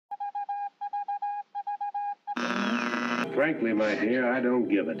Frankly, my dear, I don't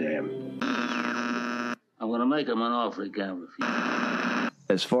give a damn. I'm gonna make him an offer he can't refuse.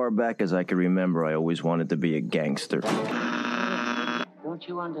 As far back as I can remember, I always wanted to be a gangster. Don't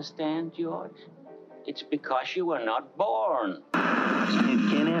you understand, George? It's because you were not born.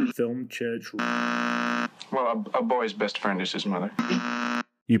 Film church. Well, a boy's best friend is his mother.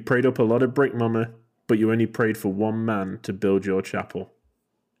 You prayed up a lot of brick, Mama, but you only prayed for one man to build your chapel.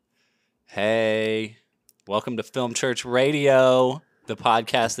 Hey, welcome to Film Church Radio, the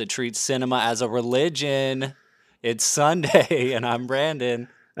podcast that treats cinema as a religion. It's Sunday, and I'm Brandon.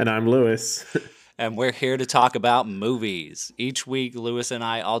 And I'm Lewis. And we're here to talk about movies. Each week, Lewis and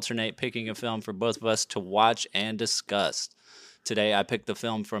I alternate picking a film for both of us to watch and discuss. Today, I picked the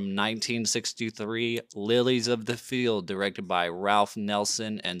film from 1963, Lilies of the Field, directed by Ralph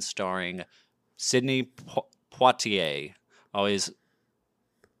Nelson and starring Sidney Poitier. Always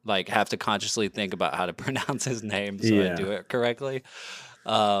have to consciously think about how to pronounce his name so I do it correctly.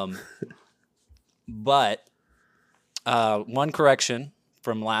 But one correction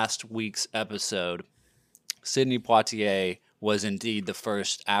from last week's episode, Sidney Poitier was indeed the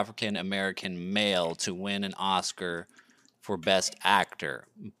first African-American male to win an Oscar for Best Actor,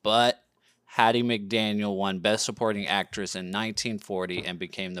 but Hattie McDaniel won Best Supporting Actress in 1940 and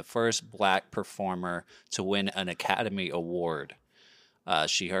became the first black performer to win an Academy Award.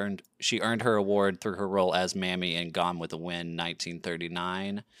 She earned her award through her role as Mammy in Gone with the Wind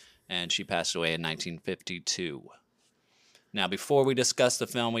 1939, and she passed away in 1952. Now, before we discuss the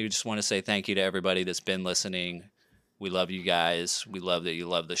film, we just want to say thank you to everybody that's been listening. We love you guys. We love that you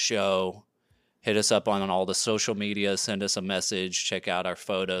love the show. Hit us up on all the social media. Send us a message. Check out our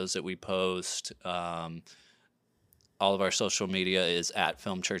photos that we post. All of our social media is at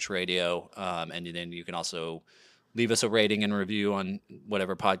Film Church Radio. And then you can also leave us a rating and review on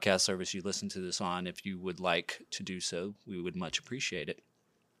whatever podcast service you listen to this on. If you would like to do so, we would much appreciate it.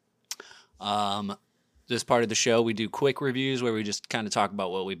 This part of the show, we do quick reviews where we just kind of talk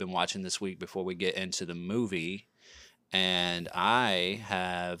about what we've been watching this week before we get into the movie. And I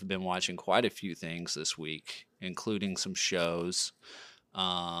have been watching quite a few things this week, including some shows.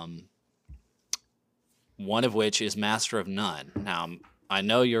 One of which is Master of None. Now, I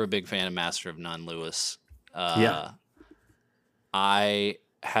know you're a big fan of Master of None, Lewis. Yeah. I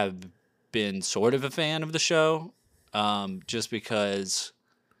have been sort of a fan of the show, just because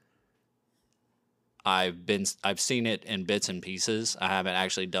I've seen it in bits and pieces. I haven't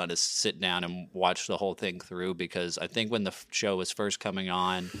actually done a sit down and watch the whole thing through, because I think when the show was first coming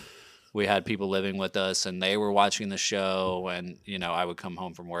on, we had people living with us and they were watching the show, and I would come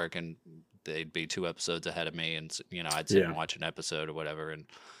home from work and they'd be 2 episodes ahead of me, and I'd sit and watch an episode or whatever. And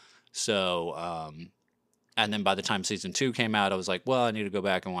so and then by the time season 2 came out, I was like, well, I need to go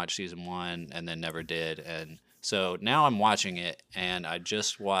back and watch season 1, and then never did. And so now I'm watching it, and I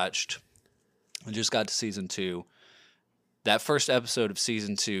just got to season 2. That first episode of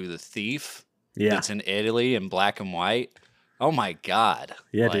season 2, The Thief, that's in Italy in black and white. Oh my God.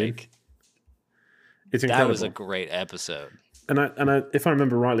 Yeah, dude. It's incredible. That was a great episode. And I, if I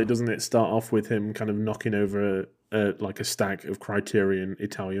remember rightly, doesn't it start off with him kind of knocking over a stack of Criterion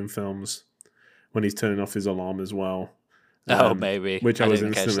Italian films when he's turning off his alarm as well? Maybe. Which I was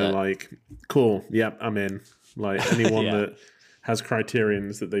instantly like, cool, yep, I'm in. Like, anyone that has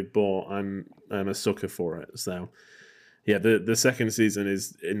Criterions that they've bought, I'm a sucker for it. So, yeah, the second season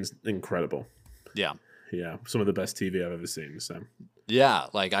is incredible. Yeah. Yeah, some of the best TV I've ever seen. So, yeah,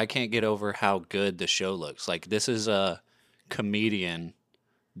 I can't get over how good the show looks. This is a comedian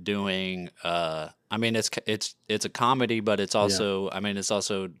doing. It's a comedy, but it's also. I mean, it's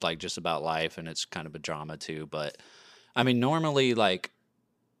also just about life, and it's kind of a drama too. But I mean, normally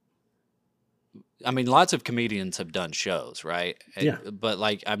lots of comedians have done shows, right? Yeah. But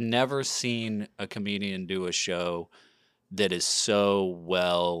I've never seen a comedian do a show that is so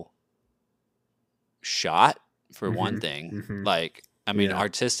well shot, for one thing. Mm-hmm.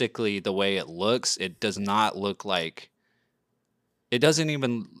 Artistically, the way it looks, it does not look like. It doesn't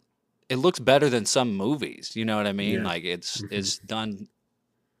even. It looks better than some movies. You know what I mean? Yeah. It's done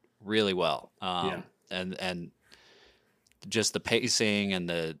really well. And just the pacing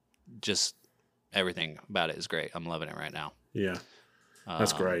and just everything about it is great. I'm loving it right now. Yeah,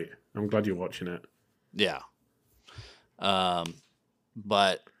 that's great. I'm glad you're watching it. Yeah.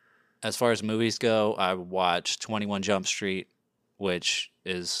 But as far as movies go, I watched 21 Jump Street, which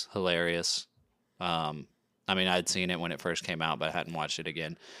is hilarious. I'd seen it when it first came out, but I hadn't watched it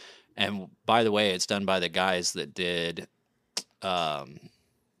again. And by the way, it's done by the guys that did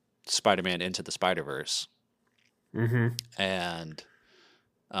Spider-Man Into the Spider-Verse. Mm-hmm. And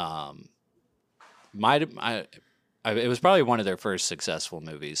it was probably one of their first successful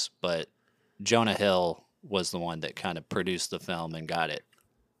movies, but Jonah Hill was the one that kind of produced the film and got it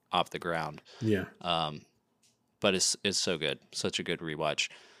off the ground. Yeah. But it's so good. Such a good rewatch.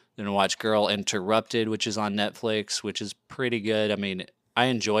 Then I watched Girl Interrupted, which is on Netflix, which is pretty good. I mean, I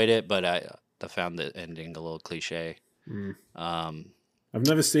enjoyed it, but I found the ending a little cliche. I've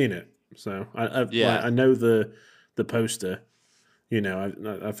never seen it, so Yeah. I know the poster. You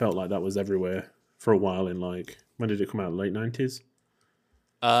know, I felt like that was everywhere for a while. In like, when did it come out? Late 90s?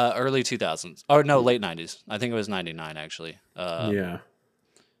 Early 2000s. Oh, no, late 90s. I think it was 99, actually. Yeah.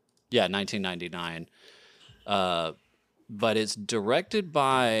 Yeah, 1999. But it's directed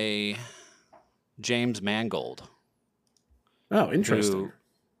by James Mangold. Oh, interesting.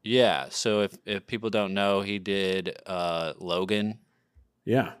 Yeah, so if people don't know, he did Logan,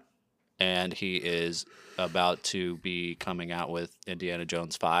 Yeah. and he is about to be coming out with Indiana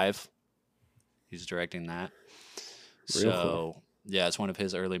Jones 5. He's directing that. Real So, cool. yeah, it's one of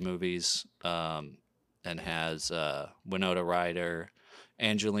his early movies, and has Winona Ryder,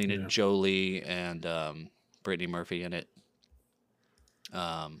 Angelina Yeah. Jolie, and Brittany Murphy in it.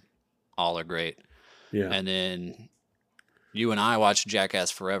 All are great. Yeah. And then you and I watched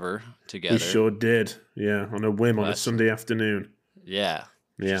Jackass Forever together. We sure did. Yeah, on a whim on a Last- Sunday afternoon. Yeah.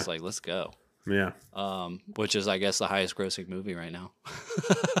 Yeah. Just like, let's go. Yeah. Which is, I guess, the highest grossing movie right now.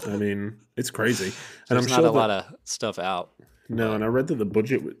 I mean, it's crazy. And There's I'm not sure a that, lot of stuff out. No, and I read that the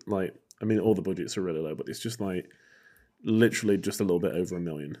budget, like, I mean, all the budgets are really low, but it's just like literally just a little bit over $1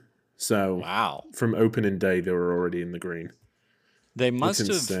 million. So Wow. from opening day, they were already in the green. They It's must have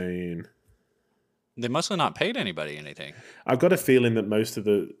insane. not paid anybody anything. I've got a feeling that most of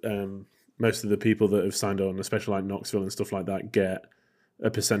the people that have signed on, especially like Knoxville and stuff like that, get a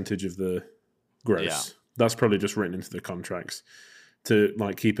percentage of the gross. Yeah. That's probably just written into the contracts to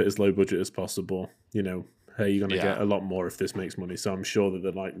like keep it as low budget as possible. You know, hey, you're going to Yeah. get a lot more if this makes money. So I'm sure that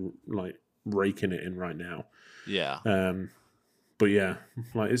they're like raking it in right now. Yeah. But yeah,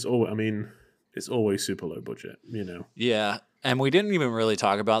 like it's always super low budget. You know. Yeah. And we didn't even really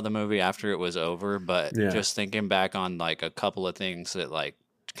talk about the movie after it was over, but Yeah. just thinking back on like a couple of things that like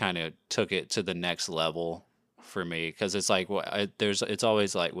kind of took it to the next level for me, because it's like it's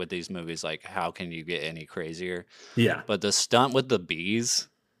always like with these movies, like how can you get any crazier? Yeah. But the stunt with the bees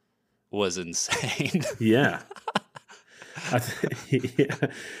was insane. Yeah. I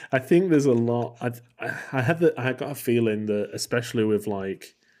think there's a lot. I got a feeling that, especially with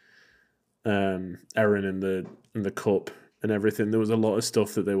like Erin and the cup and everything, there was a lot of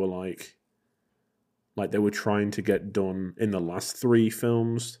stuff that they were like they were trying to get done in the last 3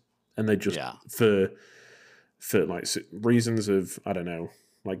 films, and they just for like reasons of, I don't know,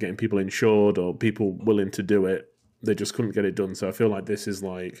 like getting people insured or people willing to do it, they just couldn't get it done. So I feel like this is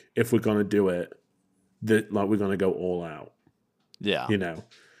like, if we're gonna do it, that like we're gonna go all out. Yeah. You know,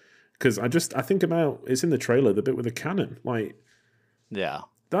 because I think about, it's in the trailer, the bit with the cannon, like Yeah.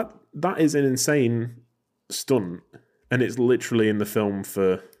 that is an insane stunt, and it's literally in the film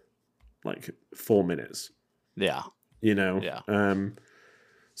for like 4 minutes. Yeah. You know. Yeah.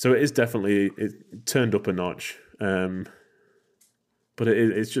 So it is definitely, it turned up a notch. But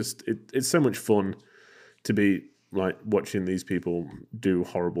it's so much fun to be like watching these people do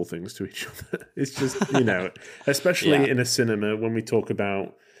horrible things to each other. It's just, you know, especially in a cinema, when we talk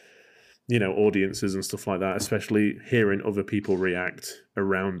about, you know, audiences and stuff like that, especially hearing other people react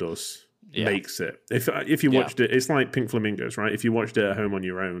around us makes it. If you watched it, it's like Pink Flamingos, right? If you watched it at home on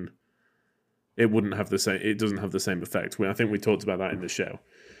your own, it wouldn't have the same. It doesn't have the same effect. I think we talked about that in the show.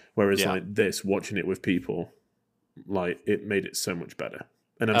 Whereas like this, watching it with people, like it made it so much better.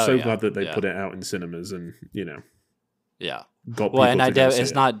 And I'm glad that they put it out in cinemas, and you know, got people and to go see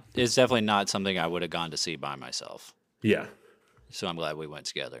it's it. it's definitely not something I would have gone to see by myself. Yeah, So I'm glad we went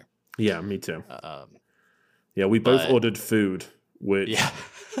together. yeah, me too. Yeah, we both ordered food, which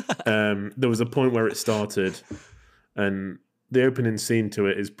there was a point where it started, and the opening scene to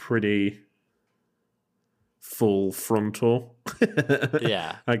it is pretty full frontal.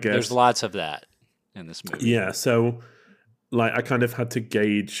 Yeah. I guess There's lots of that in this movie. Yeah, so like I kind of had to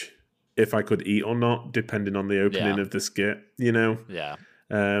gauge if I could eat or not, depending on the opening of the skit, you know. Yeah.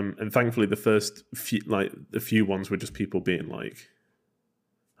 And thankfully, the first few ones were just people being like,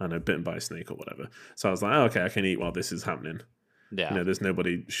 I don't know, bitten by a snake or whatever. So I was like, oh, okay, I can eat while this is happening. Yeah. You know, there's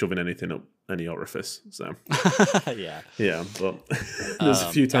nobody shoving anything up any orifice. So Yeah. yeah, but there's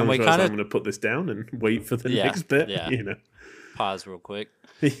a few times where I was like, I'm going to put this down and wait for the next bit. Yeah. You know. Pause real quick.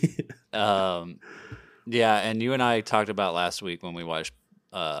 Yeah, and you and I talked about last week when we watched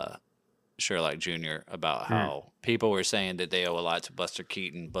Sherlock Jr. about how people were saying that they owe a lot to Buster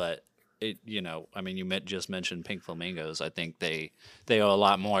Keaton, but I mean, just mentioned Pink Flamingos. I think they owe a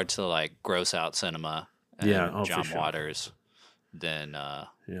lot more to like gross out cinema and for John sure. Waters than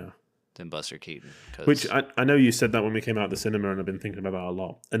Yeah. than Buster Keaton. Which I know you said that when we came out of the cinema, and I've been thinking about that a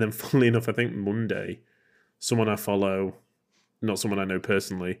lot. And then, funnily enough, I think Monday, someone I follow, not someone I know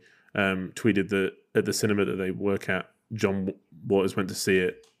personally, tweeted that at the cinema that they work at, John Waters went to see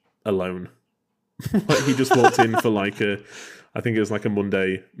it alone. Like he just walked in for I think it was like a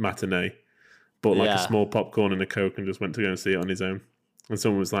Monday matinee, bought like a small popcorn and a Coke and just went to go and see it on his own. And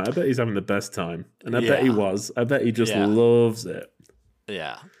someone was like, I bet he's having the best time. And I bet he was. I bet he just loves it.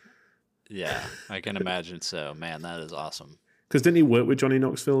 Yeah. Yeah, I can imagine so. Man, that is awesome. Because didn't he work with Johnny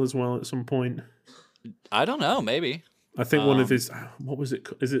Knoxville as well at some point? I don't know, maybe. I think one of his, what was it?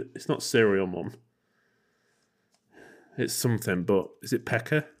 It's not Serial Mom. It's something, but is it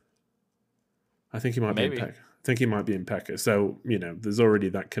Pecker? I think he might be in Pecker. I think he might be in Pecker. So, there's already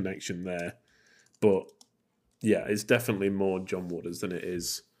that connection there. But, yeah, it's definitely more John Waters than it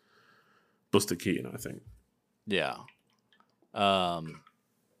is Buster Keaton, I think. Yeah.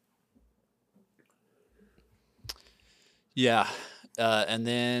 Yeah. And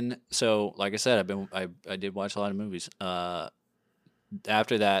then, so like I said, I did watch a lot of movies.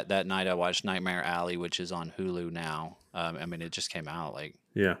 After that night I watched Nightmare Alley, which is on Hulu now. I mean, it just came out a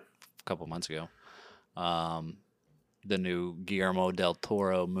couple months ago. The new Guillermo del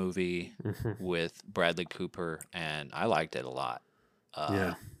Toro movie with Bradley Cooper, and I liked it a lot.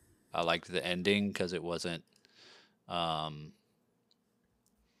 I liked the ending because it wasn't,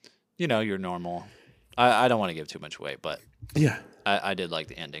 your normal. I don't want to give too much away, but I did like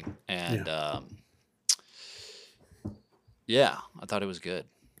the ending, and I thought it was good.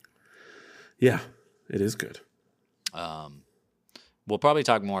 Yeah, it is good. We'll probably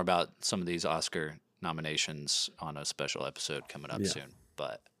talk more about some of these Oscar nominations on a special episode coming up soon.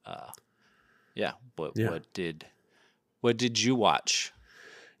 But what did you watch?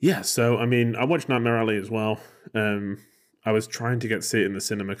 Yeah, so I mean, I watched Nightmare Alley as well. I was trying to get to see it in the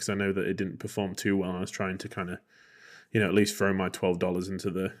cinema because I know that it didn't perform too well. I was trying to kind of, at least throw my $12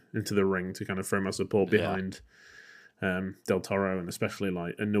 into the ring to kind of throw my support behind Del Toro, and especially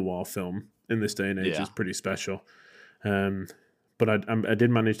like a noir film in this day and age is pretty special. But I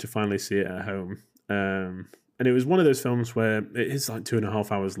did manage to finally see it at home, and it was one of those films where it is like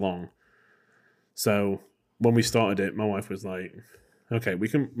 2.5 hours long. So when we started it, my wife was like, okay, we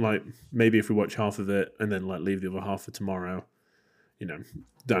can maybe if we watch half of it and then leave the other half for tomorrow,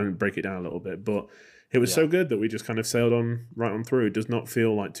 don't break it down a little bit. But it was so good that we just kind of sailed on right on through. It does not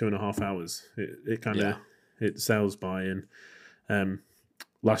feel like 2.5 hours. It kind of it sails by. And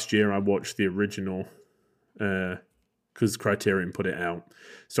last year I watched the original because Criterion put it out,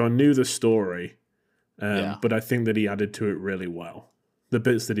 so I knew the story. But I think that he added to it really well. The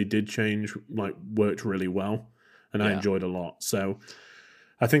bits that he did change worked really well. And I enjoyed a lot. So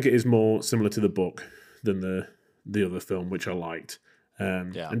I think it is more similar to the book than the other film, which I liked.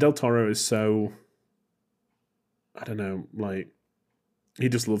 And Del Toro is so, I don't know, he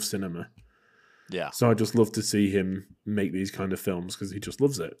just loves cinema. Yeah. So I just love to see him make these kind of films because he just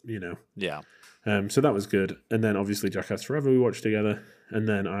loves it, Yeah. So that was good. And then obviously Jackass Forever we watched together. And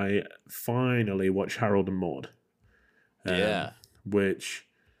then I finally watched Harold and Maude. Which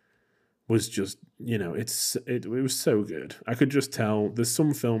was just, it was so good. I could just tell there's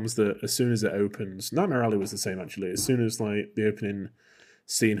some films that as soon as it opens, Nightmare Alley was the same actually. As soon as the opening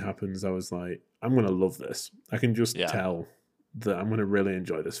scene happens, I was like, I'm going to love this. I can just tell that I'm going to really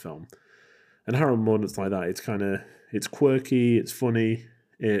enjoy this film. And Harold and Maude, it's like that. It's quirky, it's funny,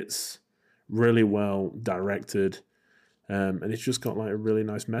 it's really well directed, and it's just got a really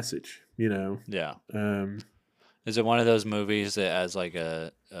nice message, Yeah. Is it one of those movies that has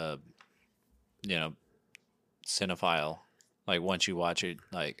a cinephile, once you watch it,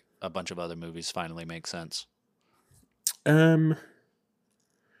 a bunch of other movies finally make sense? I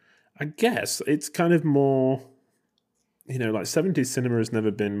guess it's kind of more, 70s cinema has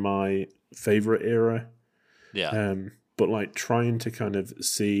never been my favorite era. Yeah. But trying to kind of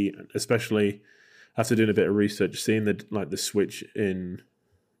see, especially after doing a bit of research, seeing the switch in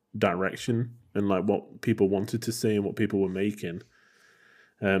direction and what people wanted to see and what people were making,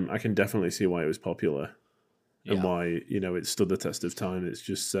 I can definitely see why it was popular and why it stood the test of time. It's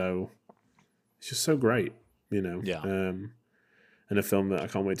just so great, and a film that I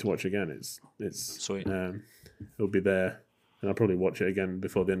can't wait to watch again. It's sweet. It'll be there, and I'll probably watch it again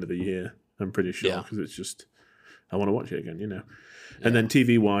before the end of the year. I'm pretty sure because it's just I want to watch it again, And then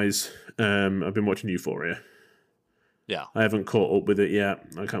TV wise, I've been watching Euphoria. Yeah, I haven't caught up with it yet.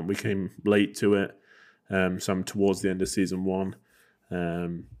 We came late to it, so I'm towards the end of season 1.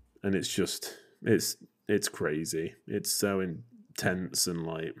 and it's just it's crazy. It's so intense and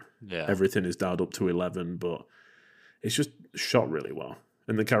like everything is dialed up to 11, but it's just shot really well,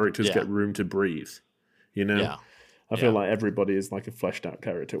 and the characters get room to breathe. You know, I feel like everybody is like a fleshed out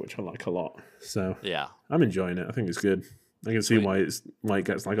character, which I like a lot. So I'm enjoying it. I think it's good. I can see why it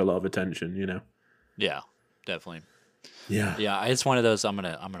gets like a lot of attention. You know. Yeah, definitely. Yeah. Yeah, it's one of those I'm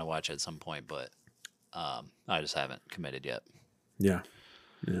gonna watch at some point, but I just haven't committed yet. Yeah.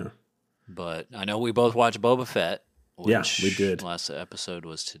 Yeah. But I know we both watched Boba Fett. Which we did. Last episode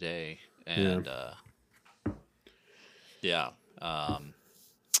was today, and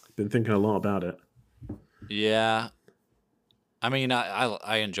been thinking a lot about it. Yeah, I mean,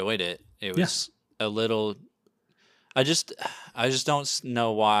 I enjoyed it. It was a little. I just don't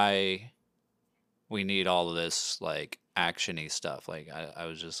know why we need all of this like actiony stuff. Like I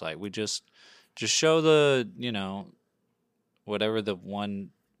was just like, we just show the whatever the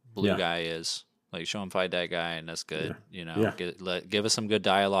one blue guy is. Like show him fight that guy, and that's good. Give us some good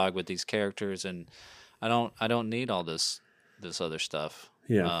dialogue with these characters, and I don't need all this other stuff.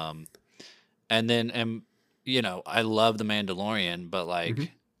 Yeah. And then I love the Mandalorian, but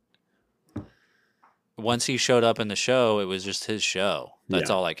like once he showed up in the show, it was just his show. That's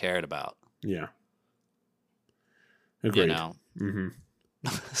all I cared about. Yeah. Agreed. Mm-hmm.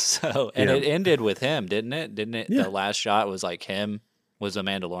 So it ended with him, didn't it? Didn't it? Yeah. The last shot was like him was a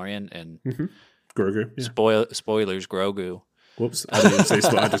Mandalorian, and Grogu. Yeah. Spoilers, Grogu. Whoops! I didn't say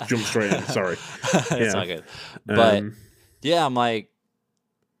I just jumped straight in. Sorry. It's not good. But I'm like,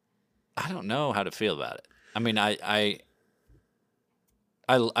 I don't know how to feel about it. I mean, I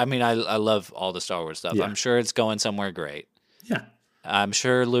love all the Star Wars stuff. Yeah. I'm sure it's going somewhere great. Yeah. I'm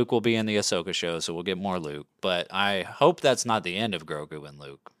sure Luke will be in the Ahsoka show, so we'll get more Luke. But I hope that's not the end of Grogu and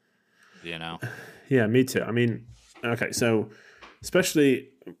Luke. Yeah, me too. I mean, okay, so especially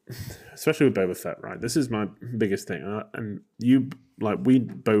with Boba Fett, right? This is my biggest thing, and we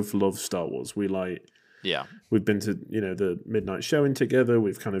both love Star Wars. We've been to the midnight showing together.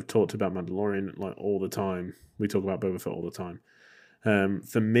 We've kind of talked about Mandalorian like all the time. We talk about Boba Fett all the time.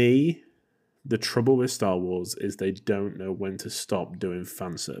 For me, the trouble with Star Wars is they don't know when to stop doing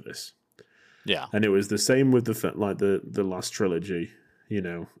fan service. Yeah, and it was the same with the last trilogy.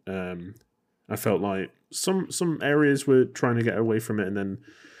 I felt like some areas were trying to get away from it, and then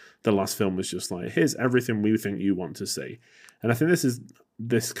the last film was just like, here's everything we think you want to see. And I think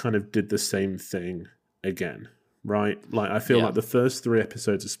this kind of did the same thing again, right? Like I feel like the first 3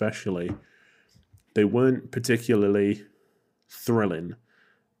 episodes especially, they weren't particularly thrilling,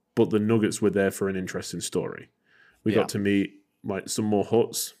 but the nuggets were there for an interesting story. We got to meet like some more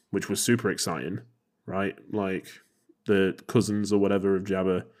Hutts, which was super exciting, right? Like the cousins or whatever of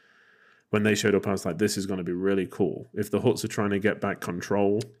Jabba. When they showed up, I was like, this is going to be really cool. If the Hutts are trying to get back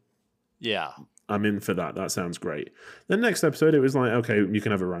control, I'm in for that. That sounds great. The next episode, it was like, okay, you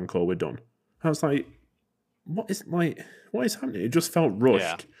can have a Rancor, we're done. I was like, what is happening? It just felt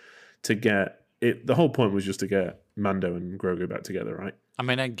rushed to get it. The whole point was just to get Mando and Grogu back together, right? I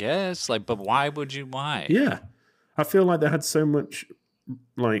mean, I guess, but why would you? Why? Yeah. I feel like they had so much,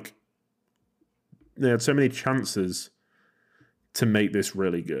 they had so many chances to make this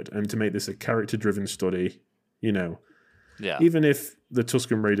really good and to make this a character-driven study, Even if the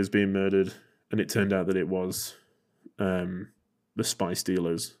Tusken Raiders being murdered and it turned out that it was the Spy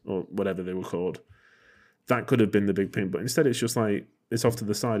Stealers or whatever they were called, that could have been the big thing. But instead it's just like, it's off to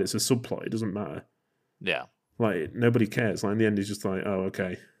the side. It's a subplot. It doesn't matter. Yeah. Like, nobody cares. Like, in the end, it's just like, oh,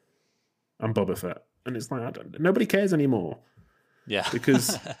 okay, I'm Boba Fett. And it's like, nobody cares anymore. Yeah.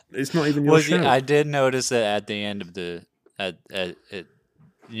 Because it's not even your show. I did notice that at the end of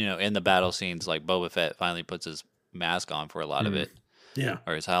in the battle scenes, like Boba Fett finally puts his mask on for a lot of it. Yeah.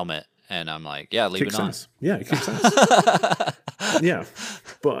 Or his helmet. And I'm like, leave it on. Ass. Yeah, it kicks ass. Yeah.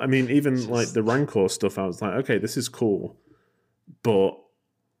 But I mean, even like the Rancor stuff, I was like, okay, this is cool. But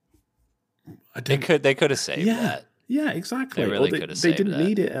they could have saved that. Yeah, exactly. They really could have saved that. They didn't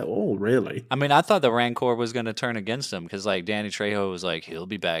need it at all, really. I mean, I thought the Rancor was going to turn against him because, like, Danny Trejo was like, he'll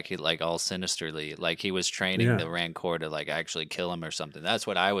be back, all sinisterly. Like, he was training the Rancor to, like, actually kill him or something. That's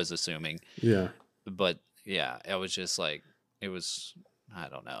what I was assuming. Yeah. But, yeah, it was just like, I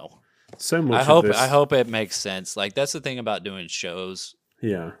don't know. So much I hope it makes sense. Like, that's the thing about doing shows.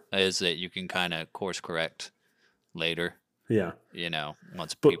 Yeah. Is that you can kind of course correct later. Yeah.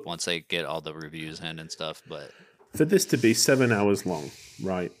 Once they get all the reviews in and stuff. But for this to be 7 hours long,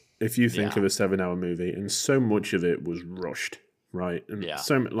 right? If you think of a 7-hour movie, and so much of it was rushed, right? And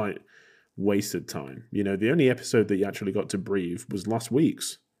so like wasted time. The only episode that you actually got to breathe was last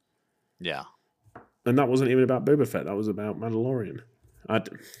week's. Yeah. And that wasn't even about Boba Fett. That was about Mandalorian.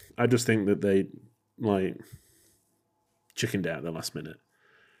 I just think that they like chickened out at the last minute,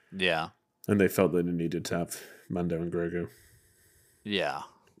 Yeah. and they felt that they needed to have Mando and Grogu. Yeah.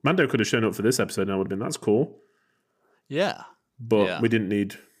 Mando could have shown up for this episode, and I would have been, that's cool. Yeah. But Yeah. we didn't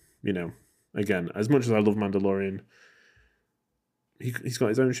need, again, as much as I love Mandalorian, he's got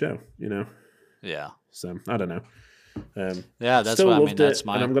his own show, Yeah. So I don't know. Yeah, that's still what I mean. loved That's it,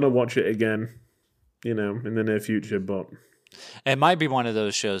 and I'm gonna watch it again, in the near future. But It might be one of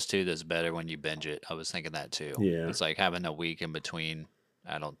those shows too that's better when you binge it. I was thinking that too. Yeah. It's like having a week in between.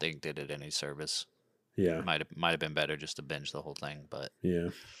 I don't think did it any service. yeah, Might have been better just to binge the whole thing, but yeah.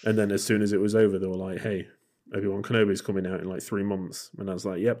 And then as soon as it was over, they were like, "Hey, Obi-Wan Kenobi's coming out in like 3 months," and I was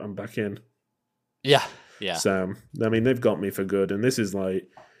like, "Yep, I'm back in." yeah. Yeah. So I mean, they've got me for good, and this is like,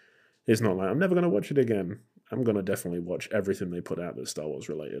 it's not like I'm never gonna watch it again. I'm gonna definitely watch everything they put out that's Star Wars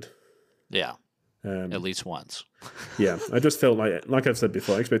related. Yeah. Um, At least once. yeah, I just felt like I've said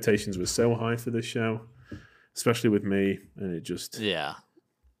before, expectations were so high for this show, especially with me, and it just Yeah.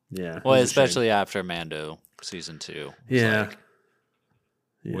 yeah. it Well, was a shame. especially after Mando season 2. It's Yeah. like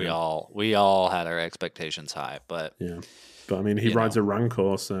Yeah. we all had our expectations high, but Yeah, but I mean, he You rides know. a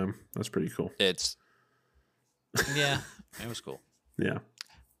Rancor, so that's pretty cool. it's yeah, it was cool. Yeah,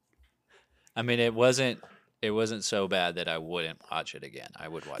 I mean, it wasn't so bad that I wouldn't watch it again. I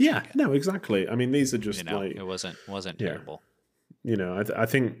would watch it yeah, again. no, exactly. I mean, these are just like, It wasn't Yeah. terrible. I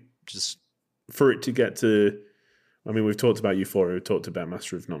think Just for it to get to, I mean, we've talked about Euphoria, we've talked about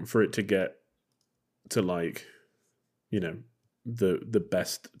Master of None. For it to get to like, the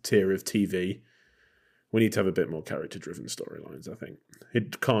best tier of TV, we need to have a bit more character-driven storylines. I think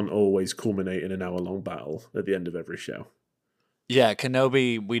it can't always culminate in an hour-long battle at the end of every show. yeah,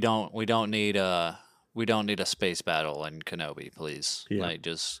 Kenobi. We don't need a space battle in Kenobi, please. Yeah. Like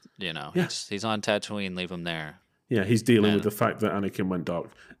just Yeah. he's on Tatooine. Leave him there. Yeah, he's dealing Man. with the fact that Anakin went dark.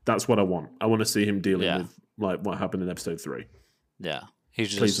 That's what I want. I want to see him dealing Yeah. with like what happened in Episode 3. Yeah,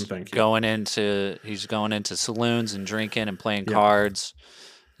 he's Please just and thank you. going into saloons and drinking and playing Yeah. cards.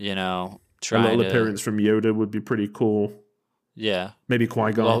 A Trying little to appearance from Yoda would be pretty cool. yeah. Maybe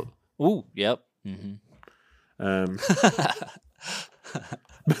Qui-Gon. Well, ooh, yep. Hmm. Um,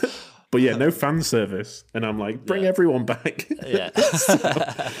 but yeah, no fan service. And I'm like, bring everyone back. Yeah.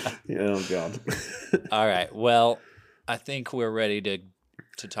 Oh, God. All right. Well, I think we're ready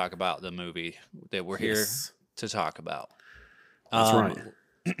to talk about the movie that we're here Yes. to talk about. That's right.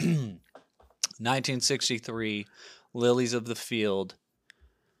 1963, Lilies of the Field.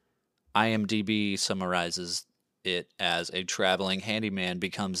 IMDb summarizes it as a traveling handyman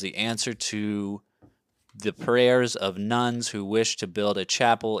becomes the answer to the prayers of nuns who wish to build a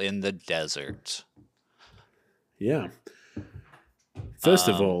chapel in the desert. Yeah. First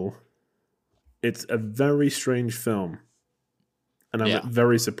of all, it's a very strange film. And I'm Yeah.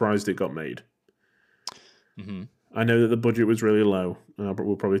 very surprised it got made. Hmm. I know that the budget was really low, and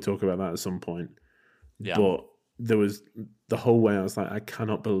we'll probably talk about that at some point. Yeah. But there was the whole way I was like, I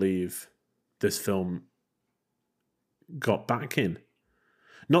cannot believe this film got back in.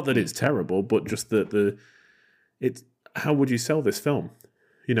 Not that it's terrible, but just that it's how would you sell this film?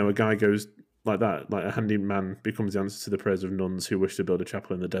 A guy goes like that, like a handyman becomes the answer to the prayers of nuns who wish to build a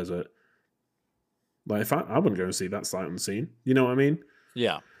chapel in the desert. Like if I wouldn't go and see that sight unseen. You know what I mean?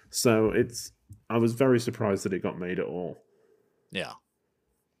 Yeah. So I was very surprised that it got made at all. Yeah.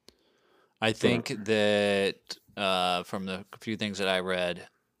 I think that from the few things that I read,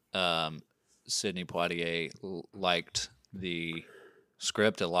 Sidney Poitier liked the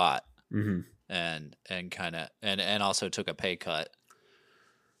script a lot, Mm-hmm. and kind of and also took a pay cut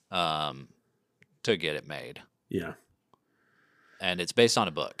to get it made. Yeah. And it's based on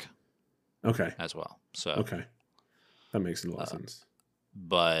a book Okay. as well. So Okay. That makes a lot of sense.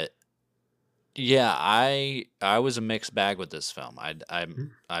 but yeah, I was a mixed bag with this film. I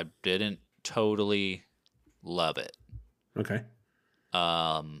didn't totally love it. Okay.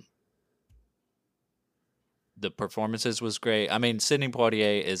 The performances was great. I mean, Sidney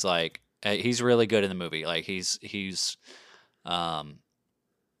Poitier is like he's really good in the movie. Like he's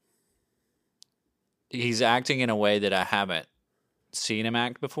acting in a way that I haven't seen him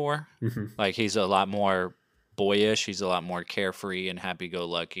act before. Mm-hmm. Like he's a lot more boyish. He's a lot more carefree and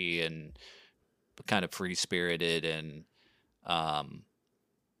happy-go-lucky and kind of free-spirited and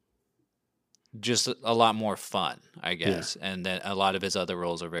just a lot more fun, I guess. Yeah. And then a lot of his other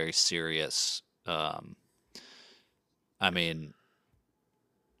roles are very serious. I mean,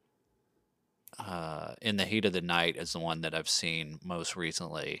 In the Heat of the Night is the one that I've seen most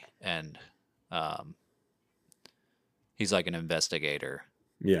recently, and he's like an investigator.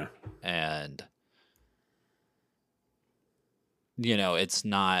 Yeah. And it's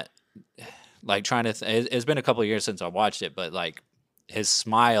not like trying to. It's been a couple of years since I watched it, but like his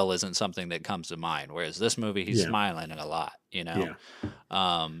smile isn't something that comes to mind. Whereas this movie, he's smiling a lot, Yeah.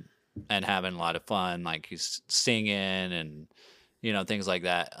 and having a lot of fun. Like he's singing and things like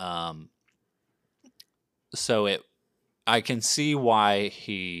that. So I can see why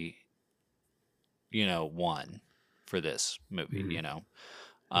he, won for this movie.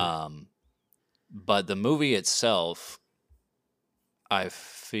 But the movie itself, I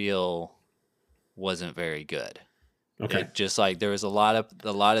feel, wasn't very good. Okay. It just like there was a lot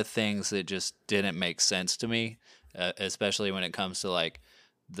of things that just didn't make sense to me, especially when it comes to like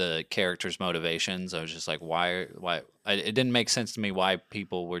the characters' motivations. I was just like, why? It didn't make sense to me why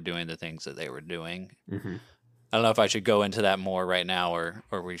people were doing the things that they were doing. Mm-hmm. I don't know if I should go into that more right now, or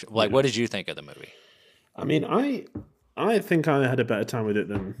what did you think of the movie? I mean, I think I had a better time with it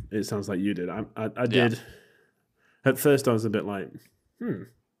than it sounds like you did. I did. At first, I was a bit like,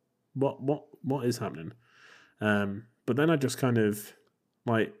 what is happening? But then I just kind of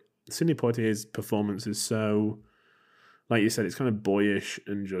like Sidney Poitier's performance is so, like you said, it's kind of boyish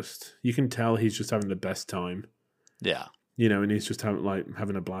and just you can tell he's just having the best time. Yeah. And he's just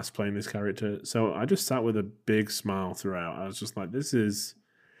having a blast playing this character. So I just sat with a big smile throughout. I was just like,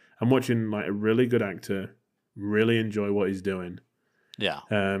 I'm watching like a really good actor really enjoy what he's doing. Yeah.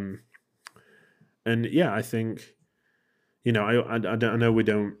 And yeah, I think, I know I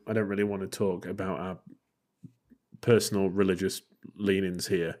don't really want to talk about our personal religious leanings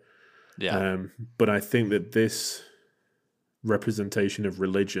here. Yeah. But I think that this representation of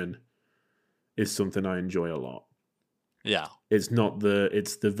religion is something I enjoy a lot. Yeah. It's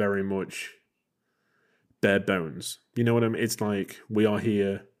the very much bare bones. You know what I mean? It's like we are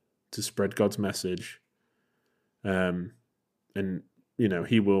here to spread God's message. And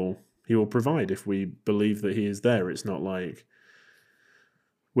he will provide if we believe that he is there. It's not like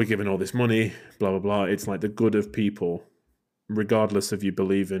we're given all this money, blah, blah, blah. It's like the good of people, regardless of you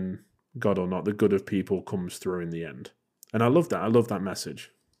believe in God or not, the good of people comes through in the end. And I love that. I love that message.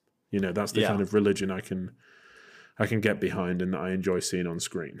 That's the kind of religion I can get behind and that I enjoy seeing on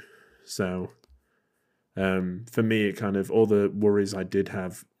screen. So for me, it kind of, all the worries I did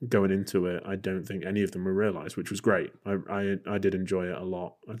have going into it, I don't think any of them were realized, which was great. I did enjoy it a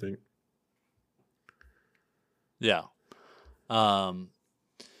lot, I think. Yeah.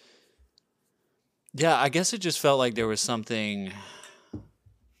 Yeah, I guess it just felt like there was something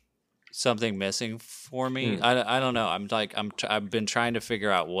missing for me. I don't know. I've been trying to figure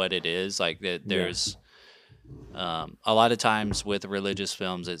out what it is. Like that there's a lot of times with religious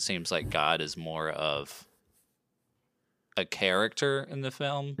films, it seems like God is more of a character in the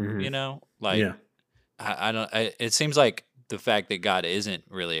film, it seems like the fact that God isn't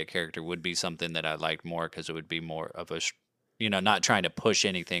really a character would be something that I liked more, because it would be more of a not trying to push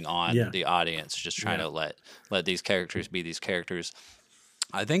anything on the audience, just trying to let these characters be these characters.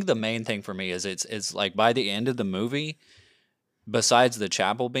 I think the main thing for me is it's like by the end of the movie, besides the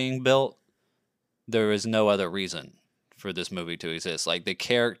chapel being built, there is no other reason for this movie to exist. Like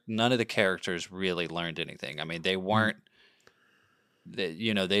none of the characters really learned anything. I mean, they weren't, they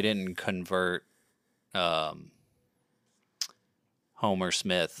didn't convert Homer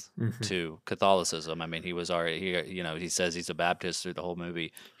Smith to Catholicism. I mean, he was already he says he's a Baptist through the whole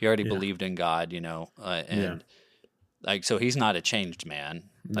movie. He already believed in God, and like, so he's not a changed man.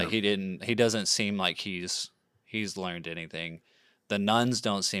 No. Like he doesn't seem like he's learned anything. The nuns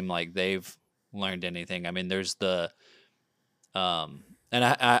don't seem like they've learned anything. I mean, there's the and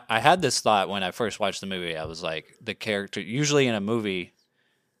I had this thought when I first watched the movie. I was like, the character, usually in a movie,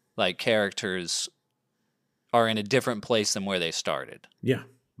 like, characters are in a different place than where they started. Yeah.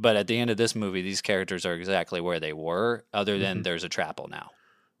 But at the end of this movie, these characters are exactly where they were, other than there's a chapel now.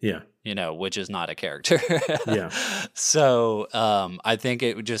 Yeah. Which is not a character. Yeah. So I think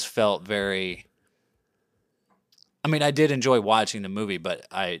it just felt very... I mean, I did enjoy watching the movie, but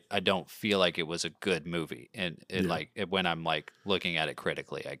I don't feel like it was a good movie. And when I'm like looking at it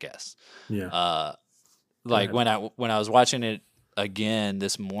critically, I guess. Yeah. Like when I was watching it again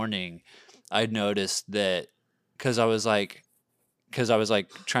this morning, I noticed that because I was like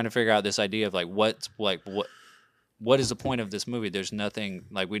trying to figure out this idea of like what is the point of this movie? There's nothing,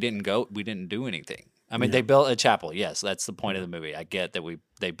 like, we didn't do anything. I mean, they built a chapel. Yes, that's the point of the movie. I get that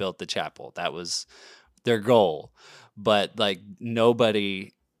they built the chapel. That was their goal. But like,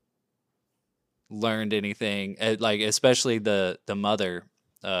 nobody learned anything. Like, especially the mother,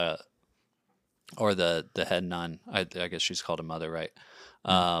 or the head nun. I guess she's called a mother, right?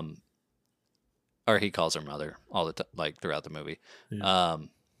 Or he calls her mother all the time, like, throughout the movie. Yeah.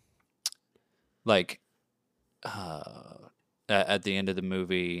 at the end of the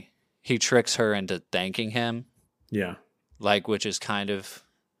movie, he tricks her into thanking him. Yeah. Like, which is kind of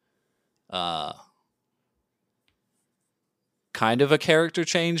a character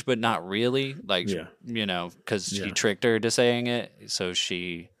change, but not really. Like, because he tricked her to saying it, so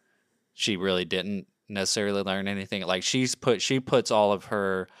she really didn't necessarily learn anything. Like, she puts all of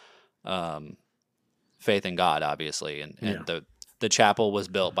her faith in God, obviously, and the chapel was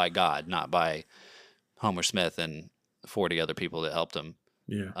built by God, not by Homer Smith and 40 other people that helped him.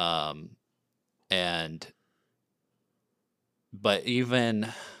 Yeah. But even,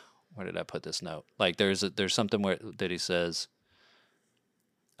 where did I put this note? Like, there's something that he says.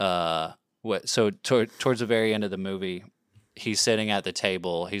 Towards the very end of the movie, he's sitting at the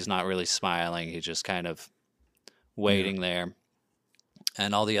table. He's not really smiling. He's just kind of waiting there.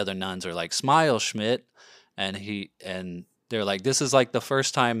 And all the other nuns are like, "Smile, Schmidt," and they're like, "This is like the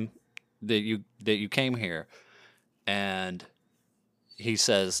first time that you came here," and he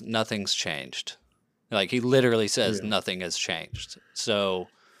says, "Nothing's changed." Like, he literally says nothing has changed. So,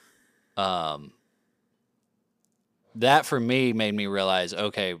 that for me made me realize,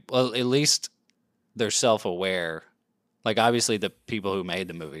 okay, well, at least they're self-aware. Like, obviously the people who made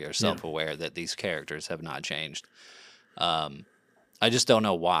the movie are self-aware that these characters have not changed. I just don't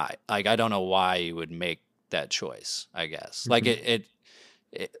know why. Like, I don't know why you would make that choice, I guess. Like,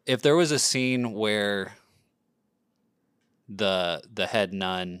 if there was a scene where the head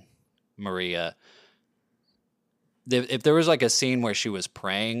nun, Maria, if there was like a scene where she was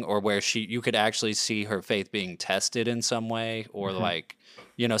praying, or where you could actually see her faith being tested in some way, or like,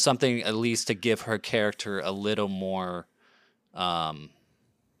 something at least to give her character a little more,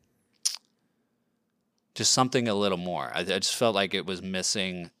 just something a little more. I just felt like it was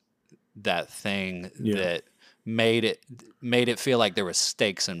missing that thing that made it feel like there was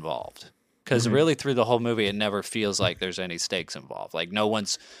stakes involved. Because really through the whole movie, it never feels like there's any stakes involved. Like, no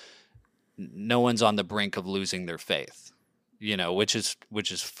one's on the brink of losing their faith, which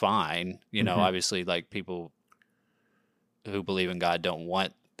is fine. Obviously, like, people who believe in God don't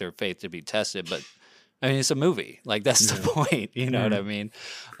want their faith to be tested, but I mean, it's a movie. Like, that's the point. You know what I mean?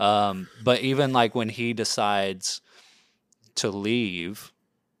 But even like when he decides to leave,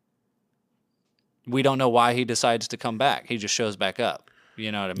 we don't know why he decides to come back. He just shows back up.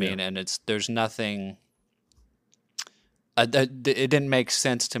 You know what I mean? And there's nothing. It didn't make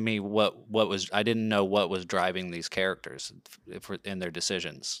sense to me I didn't know what was driving these characters in their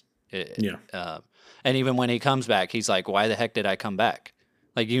decisions. And even when he comes back, he's like, "Why the heck did I come back?"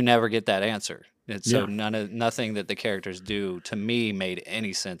 Like, you never get that answer. So nothing that the characters do to me made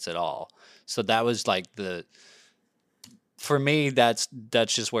any sense at all. So that was like for me, that's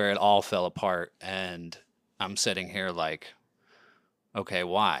just where it all fell apart. And I'm sitting here like, okay,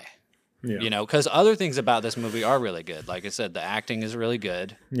 why? Because other things about this movie are really good. Like I said, the acting is really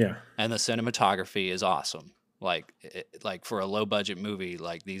good. Yeah. And the cinematography is awesome. Like for a low budget movie,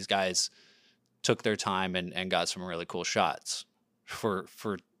 like, these guys took their time and got some really cool shots for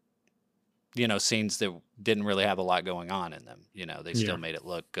scenes that didn't really have a lot going on in them. They still made it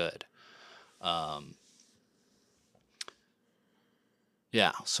look good. So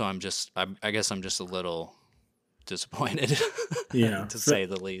I guess I'm just a little disappointed. To say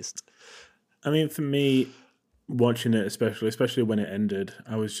the least. I mean, for me, watching it, especially when it ended,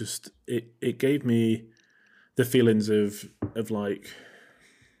 I was just it gave me the feelings of like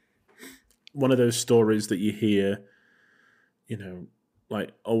one of those stories that you hear,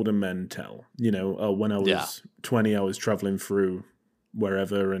 like older men tell. When I was 20, I was traveling through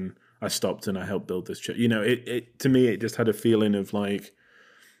wherever, and I stopped and I helped build this church. It to me, it just had a feeling of like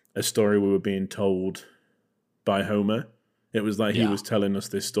a story we were being told by Homer. It was like he was telling us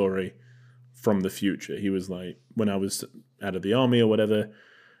this story from the future. He was like, when I was out of the army or whatever,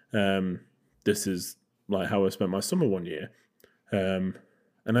 this is like how I spent my summer one year. And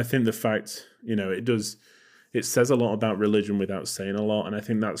I think the fact, it says a lot about religion without saying a lot. And I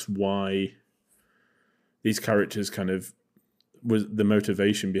think that's why these characters was the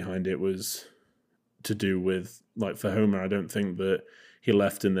motivation behind it was to do with, like, for Homer, I don't think that he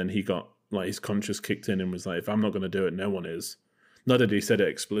left and then he got, like, his conscience kicked in and was like, if I'm not going to do it, no one is. Not that he said it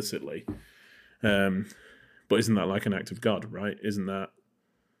explicitly. But isn't that like an act of God, right? Isn't that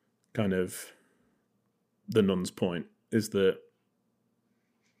kind of the nun's point? Is that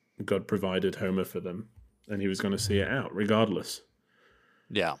God provided Homer for them and he was going to see it out regardless.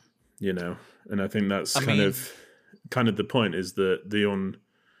 Yeah. And I think that's kind of the point, is that the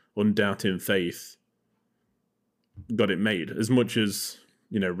undoubting faith got it made. As much as,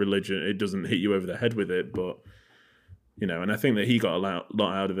 religion, it doesn't hit you over the head with it, but, and I think that he got a lot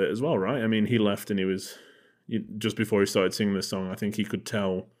out of it as well, right? I mean, he left and he was just before he started singing this song, I think he could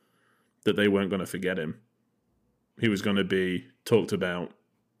tell that they weren't going to forget him. He was going to be talked about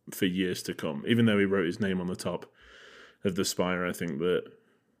for years to come. Even though he wrote his name on the top of the spire, I think that,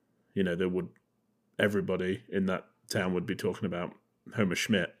 everybody in that town would be talking about Homer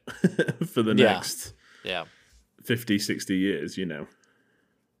Schmidt for the next 50, 60 years,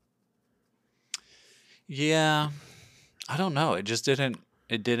 Yeah. I don't know. It didn't.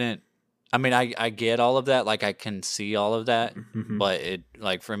 I mean, I get all of that. Like, I can see all of that,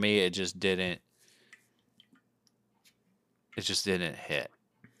 but for me, it just didn't hit.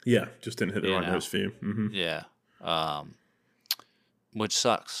 Yeah, just didn't hit the right notes for you. Mm-hmm. Yeah. Which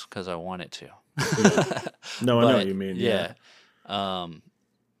sucks because I want it to. No, I know what you mean. Yeah.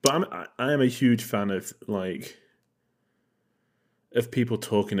 But I am a huge fan of people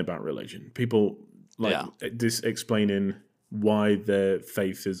talking about religion. People this explaining why their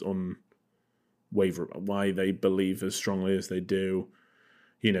faith is unwavering, why they believe as strongly as they do.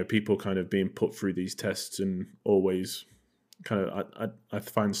 People kind of being put through these tests and always kind of I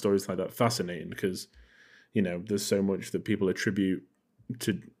find stories like that fascinating because there's so much that people attribute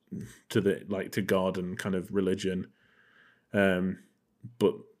to God and kind of religion,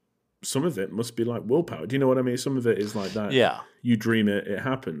 but some of it must be like willpower. Do you know what I mean? Some of it is like that. Yeah, you dream it, it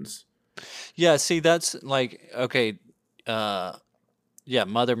happens. Yeah, see, that's okay.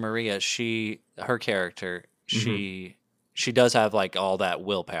 Mother Maria, her character, she does have like all that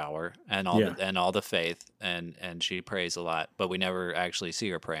willpower and all the faith, and she prays a lot, but we never actually see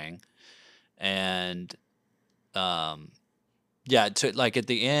her praying. And at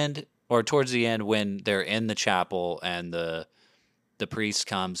the end or towards the end when they're in the chapel and the priest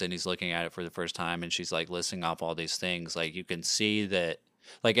comes and he's looking at it for the first time and she's like listing off all these things, like you can see that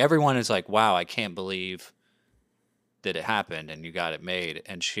like everyone is like, wow, I can't believe that it happened and you got it made.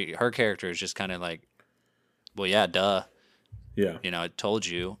 And her character is just kind of like, well, yeah, duh. Yeah. I told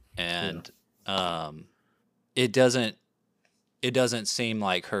you. And it doesn't seem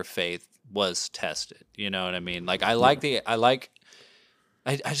like her faith was tested. You know what I mean? Like I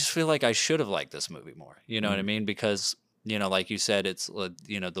just feel like I should have liked this movie more. You know what I mean? Because, like you said, it's,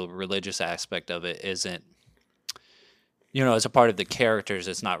 the religious aspect of it isn't, it's a part of the characters.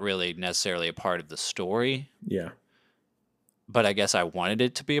 It's not really necessarily a part of the story. Yeah. But I guess I wanted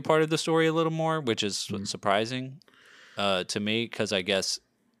it to be a part of the story a little more, which is surprising to me because I guess,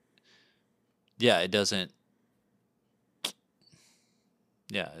 it doesn't.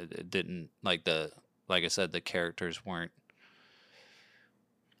 Yeah, it didn't like I said, the characters were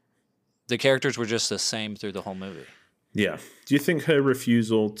just the same through the whole movie. Yeah. Do you think her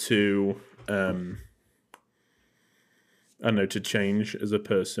refusal to, to change as a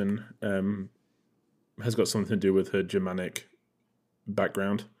person, has got something to do with her Germanic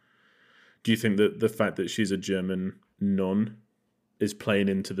background? Do you think that the fact that she's a German nun is playing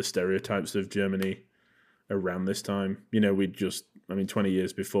into the stereotypes of Germany around this time? 20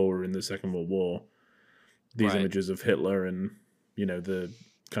 years before we're in the Second World War, these images of Hitler and, the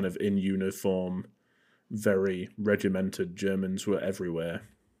kind of in uniform, very regimented Germans were everywhere.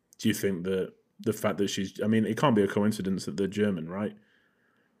 Do you think that the fact that it can't be a coincidence that they're German, right?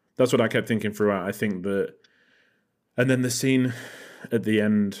 That's what I kept thinking throughout. I think that, and then the scene at the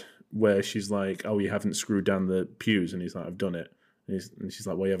end where she's like, "Oh, you haven't screwed down the pews," and he's like, "I've done it," and she's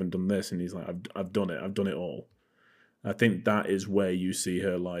like, "Well, you haven't done this," and he's like, I've done it all." I think that is where you see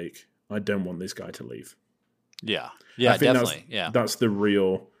her like, I don't want this guy to leave. Yeah, I think definitely. That's the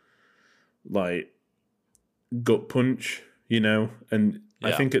real like gut punch, and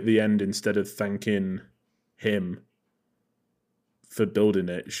I think at the end, instead of thanking him for building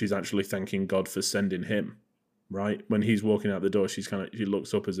it, she's actually thanking God for sending him, right? When he's walking out the door, she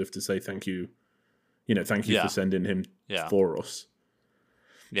looks up as if to say, thank you, thank you for sending him for us.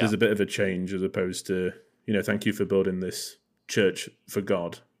 Yeah. There's a bit of a change as opposed to, thank you for building this church for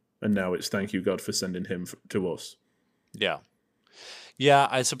God. And now it's thank you, God, for sending him to us. Yeah. Yeah,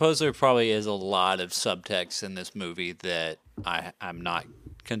 I suppose there probably is a lot of subtext in this movie that I'm not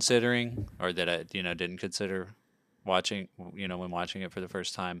considering, or that I didn't consider watching when watching it for the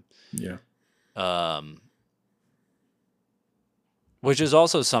first time. Yeah. Which is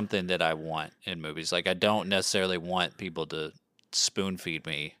also something that I want in movies. Like I don't necessarily want people to spoon feed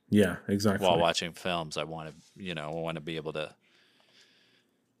me. Yeah, exactly. While watching films, I want to be able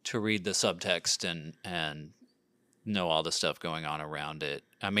to read the subtext and know all the stuff going on around it.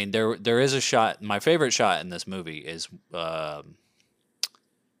 I mean, there is a shot. My favorite shot in this movie is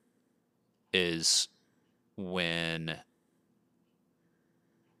when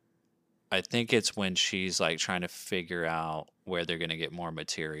I think it's when she's like trying to figure out where they're gonna get more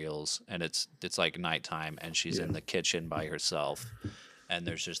materials, and it's like nighttime, and she's in the kitchen by herself, and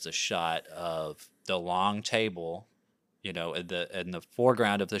there's just a shot of the long table, in the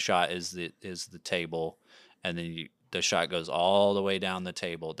foreground of the shot is the table, and then the shot goes all the way down the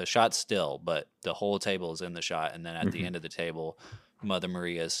table. The shot's still, but the whole table is in the shot, and then at the end of the table, Mother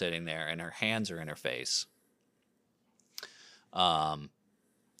Maria is sitting there, and her hands are in her face.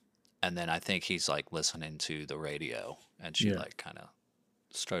 And then I think he's like listening to the radio, and she like kind of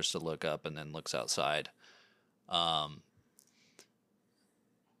starts to look up and then looks outside. But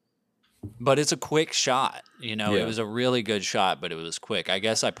it's a quick shot, It was a really good shot, but it was quick. I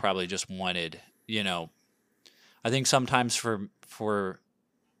guess I probably just wanted, I think sometimes for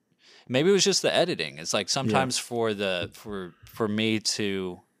maybe it was just the editing. It's like sometimes for me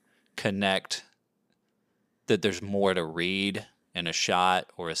to connect that there's more to read in a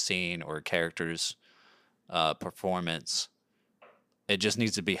shot or a scene or a character's performance, it just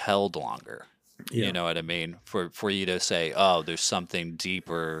needs to be held longer. You know what I mean? For you to say, oh, there's something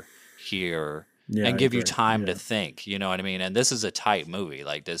deeper here, and give you time to think. You know what I mean? And this is a tight movie.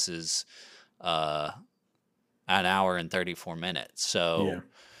 Like, this is an hour and 34 minutes. So,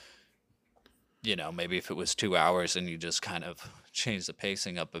 maybe if it was 2 hours and you just kind of changed the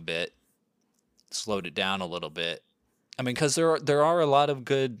pacing up a bit, slowed it down a little bit. I mean, because there are a lot of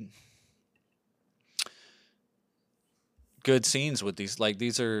good scenes with these. Like,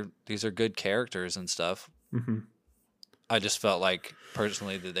 these are good characters and stuff. Mm-hmm. I just felt like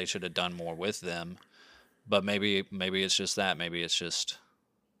personally that they should have done more with them. But maybe it's just that. Maybe it's just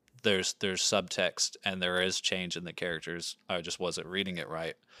there's subtext and there is change in the characters. I just wasn't reading it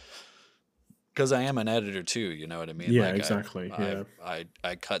right. Because I am an editor too, you know what I mean? Yeah, like exactly. I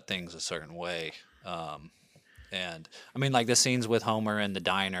cut things a certain way. And I mean, like the scenes with Homer in the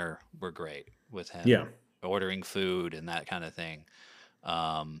diner were great with him ordering food and that kind of thing.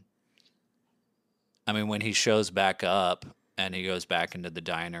 I mean, when he shows back up and he goes back into the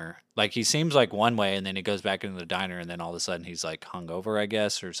diner, like he seems like one way and then he goes back into the diner and then all of a sudden he's like hungover, I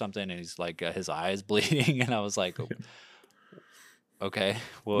guess, or something. And he's like, his eye is bleeding. And I was like, okay,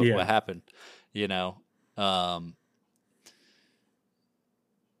 what happened? And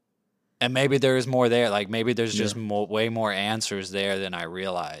maybe there is more there. Like maybe there's just way more answers there than I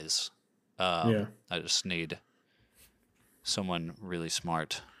realize. I just need someone really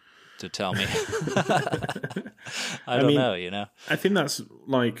smart to tell me. I don't know. I think that's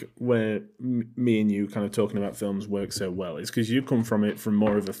like where me and you kind of talking about films work so well. It's because you come from it from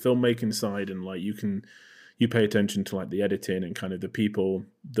more of a filmmaking side, and like you pay attention to like the editing and kind of the people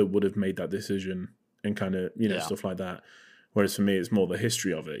that would have made that decision and kind of stuff like that. Whereas for me, it's more the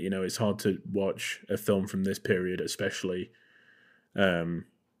history of it. It's hard to watch a film from this period, especially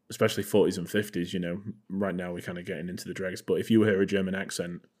 40s and 50s. Right now we're kind of getting into the dregs. But if you hear a German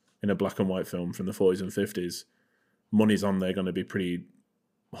accent in a black and white film from the 40s and 50s, money's on they're going to be pretty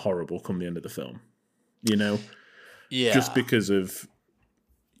horrible come the end of the film. Just because of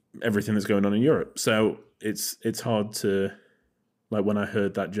everything that's going on in Europe. So it's hard to, like, when I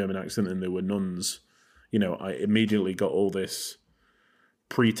heard that German accent and there were nuns, I immediately got all this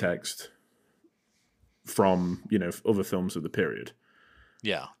pretext from, other films of the period.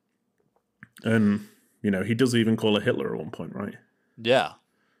 Yeah. And, he does even call her Hitler at one point, right? Yeah.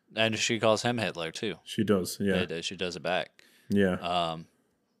 And she calls him Hitler, too. She does, yeah. She does it back. Yeah.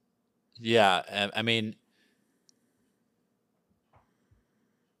 I mean,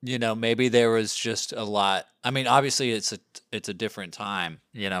 maybe there was just a lot. I mean, obviously it's a different time.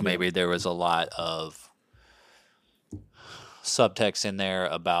 Maybe there was a lot of subtext in there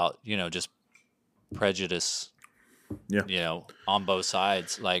about, just prejudice, on both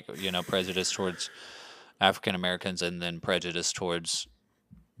sides, like, prejudice towards African Americans and then prejudice towards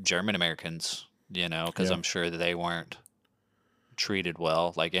German Americans, because I'm sure that they weren't treated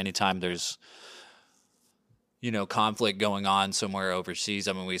well. Like anytime there's, conflict going on somewhere overseas.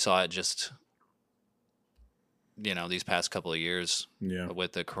 I mean, we saw it just, these past couple of years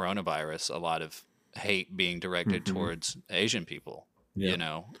with the coronavirus, a lot of hate being directed towards Asian people,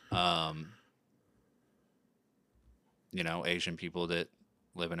 Asian people that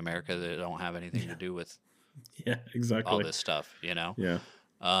live in America that don't have anything to do with exactly all this stuff,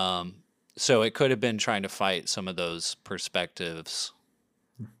 So it could have been trying to fight some of those perspectives,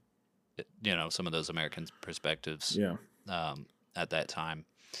 some of those American perspectives at that time.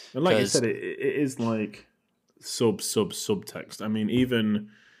 And like you said, it is like subtext. I mean,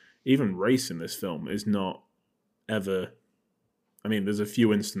 even race in this film is not ever. I mean, there's a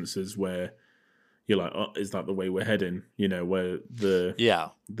few instances where, you're like, oh, is that the way we're heading? You know, where the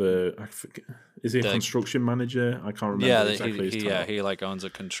I forget, is he a construction manager? I can't remember exactly his title. He like owns a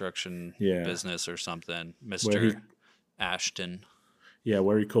construction business or something. Ashton. Yeah,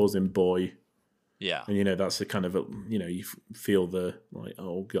 where he calls him boy. Yeah. And, you know, that's a kind of, you feel the, like,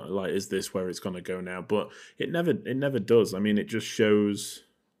 oh, God, like, is this where it's going to go now? But it never does. I mean, it just shows,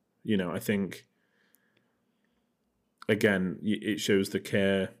 you know, I think, again, it shows the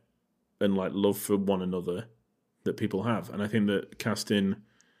care and, like, love for one another that people have. And I think that casting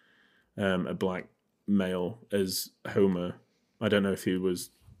a black male as Homer, I don't know if he was,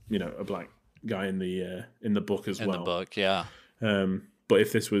 you know, a black guy in the book as well. In the book, yeah. But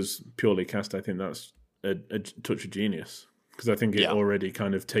if this was purely cast, I think that's a touch of genius, because I think it already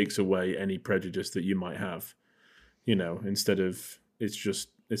kind of takes away any prejudice that you might have, you know, instead of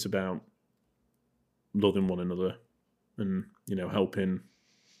it's about loving one another and, you know, helping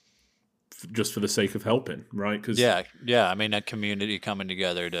just for the sake of helping, right? Cause, I mean, a community coming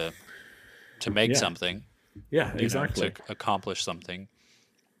together to make something. Yeah, exactly. To accomplish something.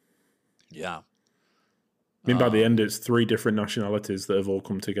 Yeah. I mean, by the end, it's 3 different nationalities that have all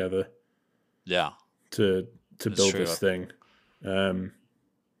come together. Yeah. To build this thing. I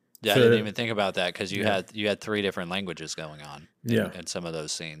didn't even think about that, because you had 3 different languages going on in some of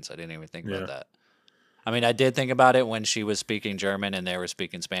those scenes. I didn't even think about that. I mean, I did think about it when she was speaking German and they were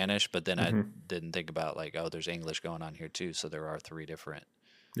speaking Spanish, but then I didn't think about, like, oh, there's English going on here too, so there are 3 different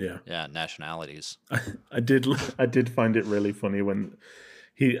nationalities. I did find it really funny when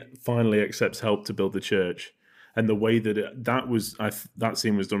he finally accepts help to build the church, and the way that that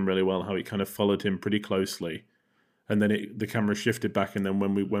scene was done really well. How it kind of followed him pretty closely, and then the camera shifted back, and then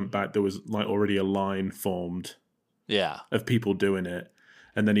when we went back, there was like already a line formed, of people doing it,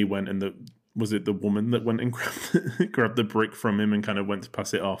 and then he went, and was it the woman that went and grabbed the brick from him and kind of went to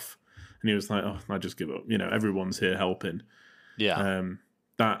pass it off, and he was like, "Oh, I just give up." You know, everyone's here helping. Yeah.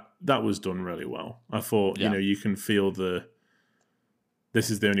 That was done really well. I thought, you know, you can feel this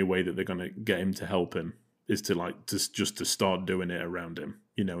is the only way that they're going to get him to help him, is to, like, just to start doing it around him,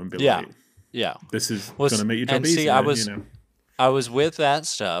 you know, and be like, this is going to make your job easier. I was with that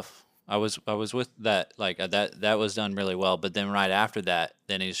stuff. I was with that, like, that was done really well. But then right after that,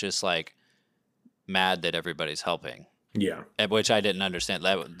 then he's just like mad that everybody's helping. Yeah. Which I didn't understand.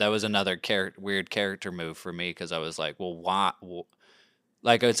 That was another weird character move for me, because I was like, well, why?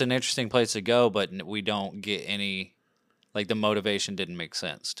 Like, it's an interesting place to go, but we don't get any, like, the motivation didn't make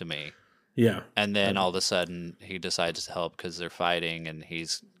sense to me. Yeah. And then all of a sudden he decides to help because they're fighting, and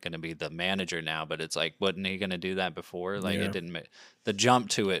he's going to be the manager now. But it's like, wasn't he going to do that before? Like, it didn't make the jump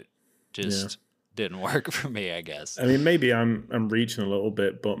to it just didn't work for me, I guess. I mean, maybe I'm reaching a little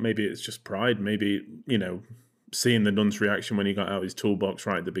bit, but maybe it's just pride. Maybe, you know, seeing the nun's reaction when he got out his toolbox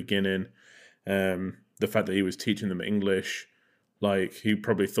right at the beginning, the fact that he was teaching them English, like, he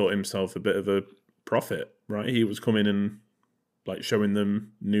probably thought himself a bit of a prophet, right? He was coming and, like, showing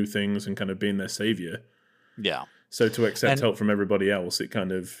them new things and kind of being their savior. Yeah. So to accept help from everybody else, it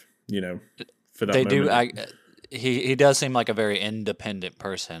kind of, you know, for that moment. He does seem like a very independent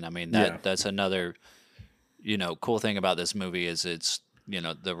person. I mean, that's another, you know, cool thing about this movie is it's, you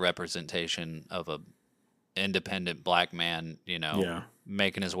know, the representation of a independent black man, you know,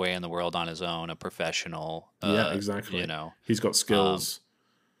 making his way in the world on his own, a professional. Exactly. You know, he's got skills.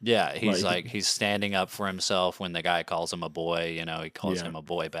 He's like he's standing up for himself when the guy calls him a boy. You know, he calls him a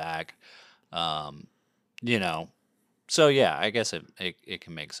boy back. You know, so I guess it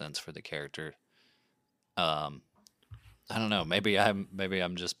can make sense for the character. I don't know. Maybe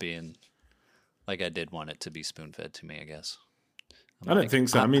I'm just being like, I did want it to be spoon fed to me, I guess. I don't think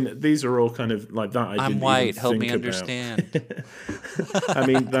so. I mean, these are all kind of like that. I'm white. Help me understand. I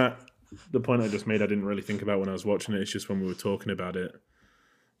mean, the point I just made, I didn't really think about when I was watching it. It's just when we were talking about it,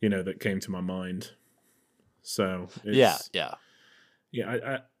 you know, that came to my mind. So it's,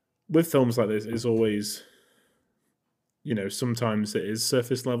 I with films like this, it's always, you know, sometimes it is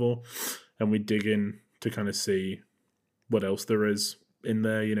surface level, and we dig in to kind of see what else there is in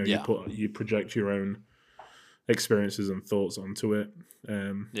there. You know, you project your own experiences and thoughts onto it.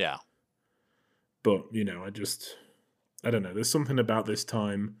 But, you know, I don't know. There's something about this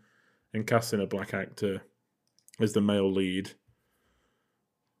time and casting a black actor as the male lead,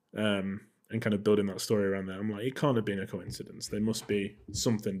 and kind of building that story around that. I'm like, it can't have been a coincidence. There must be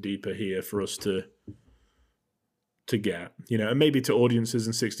something deeper here for us to get, you know, and maybe to audiences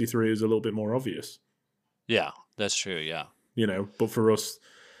in 63 is a little bit more obvious. Yeah, that's true. Yeah. You know, but for us,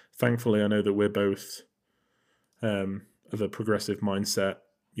 thankfully, I know that we're both of a progressive mindset.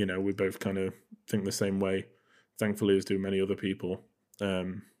 You know, we both kind of think the same way, thankfully, as do many other people.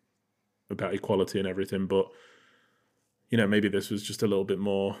 And about equality and everything, but you know, maybe this was just a little bit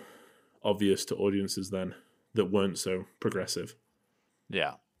more obvious to audiences then that weren't so progressive.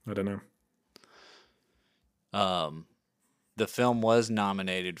 Yeah. I don't know. The film was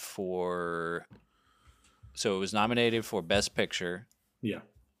nominated for. So it was nominated for Best Picture. Yeah.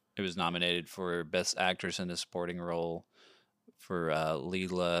 It was nominated for Best Actress in a Supporting Role for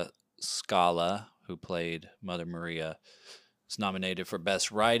Leela Scala, who played Mother Maria. It's nominated for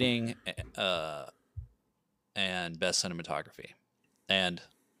Best Writing and Best Cinematography, and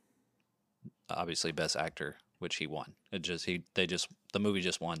obviously Best Actor, which he won. The movie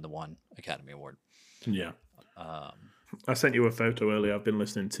just won the one Academy Award. Yeah. I sent you a photo earlier. I've been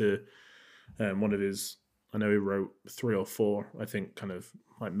listening to one of his. I know he wrote 3 or 4, I think, kind of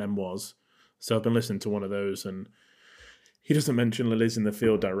like memoirs. So I've been listening to one of those, and he doesn't mention Lilies in the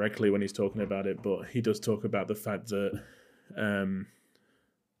Field directly when he's talking about it, but he does talk about the fact that,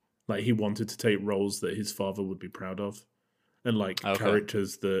 like, he wanted to take roles that his father would be proud of, and like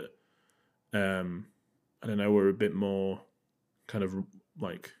characters that, I don't know, were a bit more kind of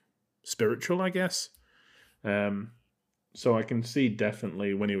like spiritual, I guess. So I can see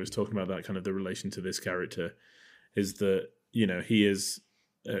definitely when he was talking about that, kind of the relation to this character is that, you know, he is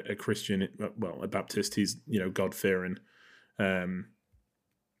a Christian, well, a Baptist. He's, you know, God-fearing, kind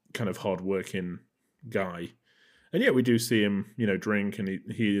of hard-working guy. And yeah, we do see him, you know, drink, and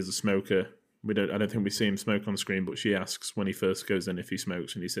he is a smoker. I don't think we see him smoke on screen, but she asks when he first goes in if he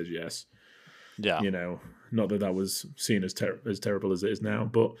smokes, and he says yes. Yeah. You know, not that was seen as terrible as it is now,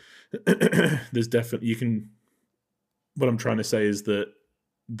 but there's definitely, what I'm trying to say is that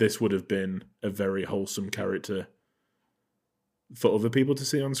this would have been a very wholesome character for other people to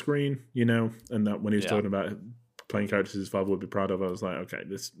see on screen, you know, and that when he was talking about playing characters his father would be proud of, I was like, okay,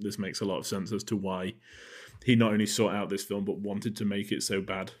 this makes a lot of sense as to why he not only sought out this film, but wanted to make it so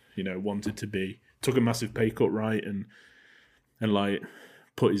bad, you know, took a massive pay cut, right, and like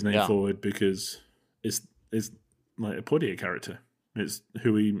put his name forward because it's like a Poitier character. It's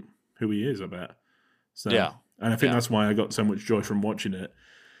who he is, I bet. So, yeah. And I think that's why I got so much joy from watching it,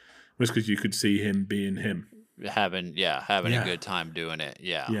 was because you could see him being him. Having a good time doing it.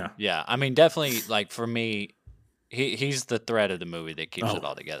 Yeah. Yeah. I mean, definitely, like, for me, he's the thread of the movie that keeps it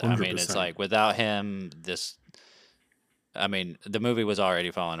all together. 100%. I mean, it's like, without him, the movie was already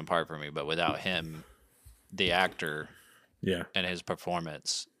falling apart for me, but without him, the actor and his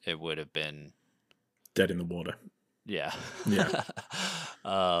performance, it would have been dead in the water. Yeah. Yeah.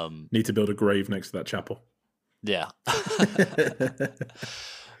 Need to build a grave next to that chapel. Yeah.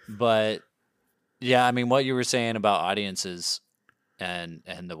 But yeah, I mean, what you were saying about audiences and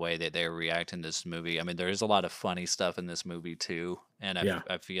the way that they're reacting to this movie, I mean, there is a lot of funny stuff in this movie too, and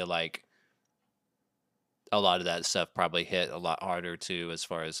I feel like a lot of that stuff probably hit a lot harder too, as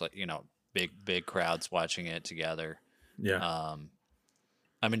far as, like, you know, big crowds watching it together. Yeah.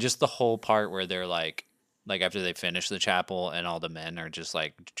 I mean, just the whole part where they're like after they finish the chapel and all the men are just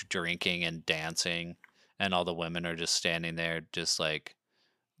like drinking and dancing, and all the women are just standing there, just like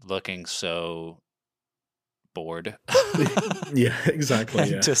looking so bored. Yeah,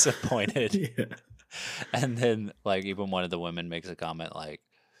 exactly. And disappointed. Yeah. And then, like, even one of the women makes a comment like,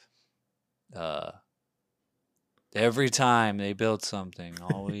 every time they build something,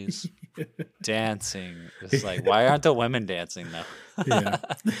 always dancing. It's like, why aren't the women dancing though? Yeah.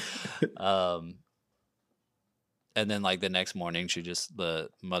 And then, like, the next morning, the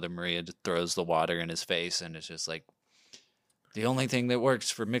Mother Maria just throws the water in his face, and it's just like, the only thing that works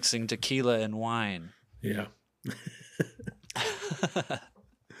for mixing tequila and wine. Yeah.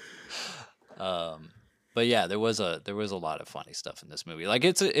 But yeah, there was a lot of funny stuff in this movie. Like,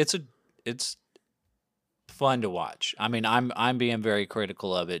 it's fun to watch. I mean, I'm being very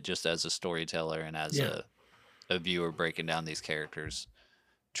critical of it just as a storyteller and as a viewer breaking down these characters,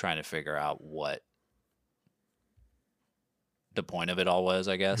 trying to figure out what the point of it all was,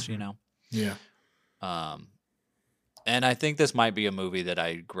 I guess, you know? Yeah. And I think this might be a movie that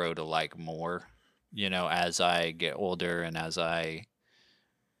I grow to like more, you know, as I get older and as I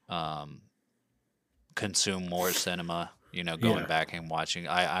consume more cinema, you know, going back and watching.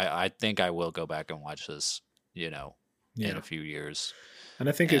 I think I will go back and watch this, you know, in a few years. And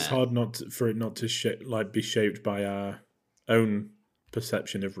I think it's hard for it not to be shaped by our own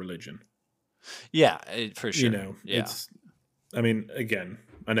perception of religion. Yeah, for sure. You know, I mean, again,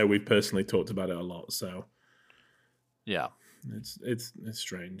 I know we've personally talked about it a lot, so yeah, it's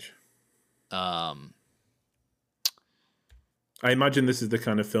strange. I imagine this is the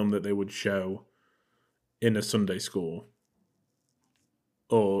kind of film that they would show in a Sunday school,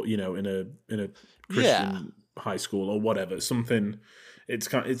 or, you know, in a Christian high school or whatever. Something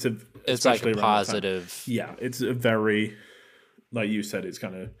it's like a especially around that time. positive. Yeah, it's a very, like you said, it's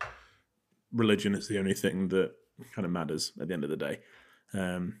kind of religion is the only thing that kind of matters at the end of the day.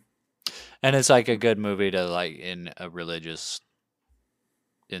 And it's like a good movie to like in a religious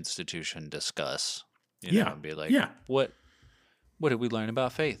institution discuss, and be like, what did we learn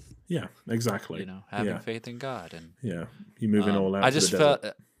about faith? Yeah, exactly. Having faith in God. And you're moving all out. I just to the felt,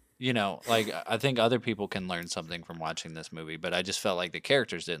 desert. like I think other people can learn something from watching this movie, but I just felt like the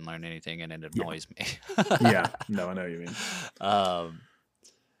characters didn't learn anything, and it annoys me. Yeah, no, I know what you mean.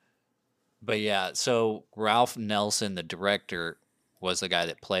 But yeah, so Ralph Nelson, the director, was the guy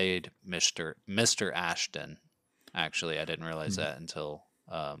that played Mr. Ashton. Actually, I didn't realize that until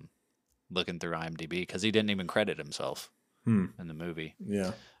looking through IMDb, because he didn't even credit himself in the movie.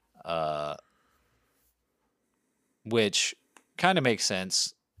 Yeah. Which kind of makes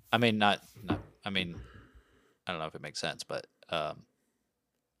sense. I mean, not. I mean, I don't know if it makes sense, but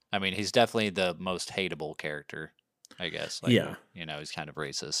I mean, he's definitely the most hateable character, I guess. Like, he's kind of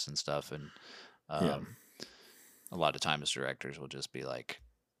racist and stuff, and a lot of times directors will just be like,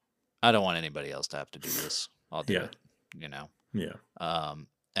 "I don't want anybody else to have to do this. I'll do it." Yeah.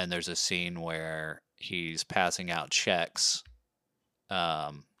 And there's a scene where he's passing out checks,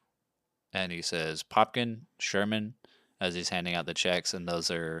 and he says Popkin, Sherman, as he's handing out the checks, and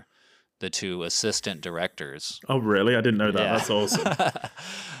those are the two assistant directors. Oh, really? I didn't know that. Yeah. That's awesome.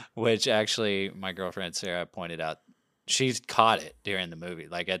 Which actually, my girlfriend Sarah pointed out, she caught it during the movie.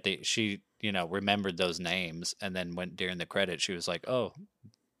 Like she remembered those names, and then went during the credits, she was like, "Oh,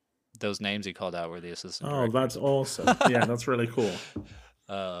 those names he called out were the assistant directors." That's awesome. Yeah, that's really cool.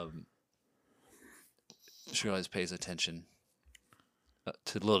 She always pays attention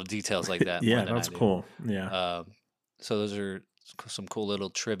to little details like that. Yeah, more than that's I do. cool. Yeah. So those are some cool little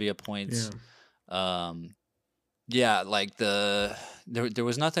trivia points. Yeah. Like there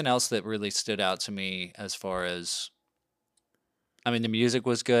was nothing else that really stood out to me as far as, I mean, the music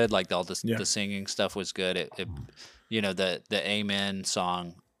was good. Like all the singing stuff was good. It the Amen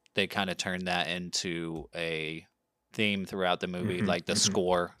song, they kind of turned that into a theme throughout the movie. Like the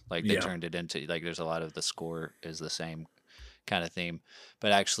score, like they turned it into, like, there's a lot of the score is the same kind of theme,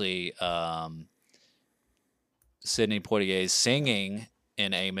 but actually, Sidney Poitier's singing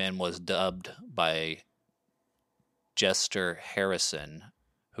in Amen was dubbed by Jester Harrison,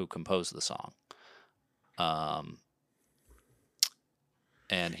 who composed the song.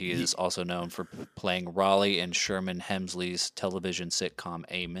 And he is also known for playing Raleigh in Sherman Hemsley's television sitcom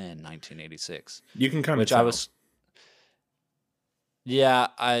Amen, 1986. You can kind of tell.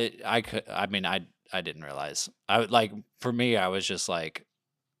 I didn't realize. For me, I was just like,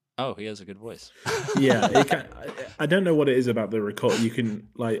 oh, he has a good voice. I don't know what it is about the record. You can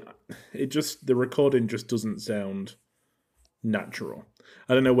the recording just doesn't sound natural.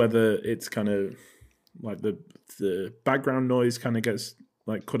 I don't know whether it's kind of like the background noise kind of gets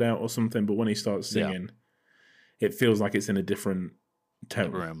like cut out or something, but when he starts singing, it feels like it's in a different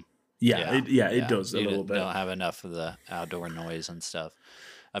tone. Room. It does a little bit. Don't have enough of the outdoor noise and stuff.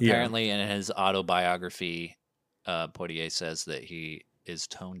 Apparently, in his autobiography, Poitier says that he is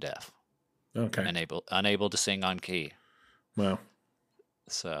tone deaf. Okay. Unable to sing on key. Well,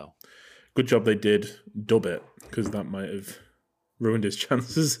 so good job they did dub it, because that might have ruined his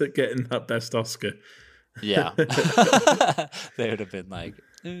chances at getting that best Oscar. Yeah. They would have been like,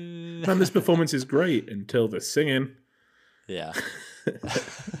 man, this performance is great until the singing. Yeah.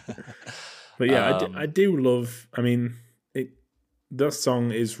 But yeah, I do love, I mean, that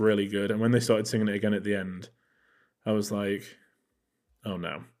song is really good. And when they started singing it again at the end, I was like, oh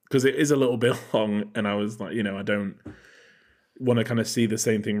no. Because it is a little bit long, and I was like, I don't want to kind of see the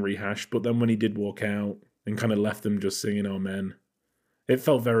same thing rehashed. But then when he did walk out and kind of left them just singing Amen, it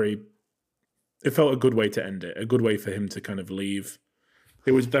felt a good way to end it, a good way for him to kind of leave.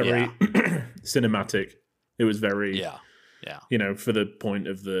 It was very cinematic. It was very, for the point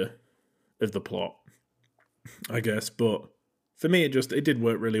of the plot, I guess. But for me, it did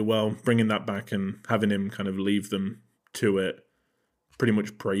work really well, bringing that back and having him kind of leave them to it, pretty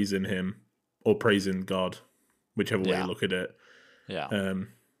much praising him or praising God, whichever way you look at it. Yeah.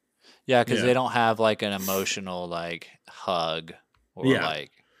 Because they don't have like an emotional like hug or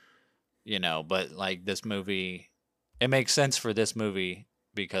but like this movie, it makes sense for this movie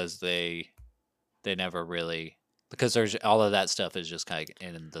because they never really, because there's all of that stuff is just kind of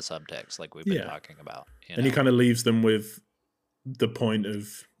in the subtext like we've been talking about. And he kind of leaves them with the point of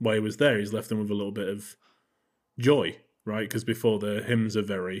why he was there. He's left them with a little bit of joy, right? Because before, the hymns are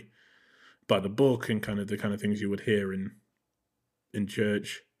very by the book and kind of the kind of things you would hear in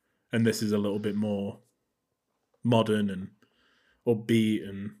church, and this is a little bit more modern and upbeat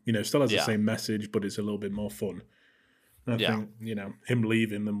and, still has the Yeah. same message, but it's a little bit more fun. And I think, him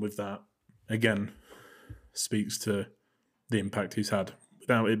leaving them with that, again, speaks to the impact he's had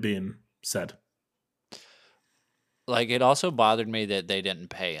without it being said. Like, it also bothered me that they didn't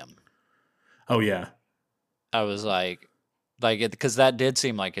pay him. Oh, yeah. I was like, because that did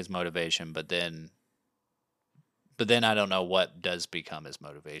seem like his motivation, but then I don't know what does become his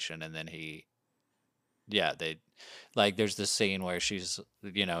motivation. And then there's this scene where she's,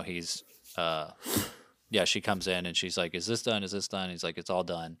 she comes in and she's like, is this done? Is this done? He's like, it's all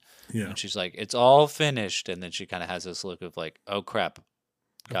done. Yeah. And she's like, it's all finished. And then she kind of has this look of like, oh crap,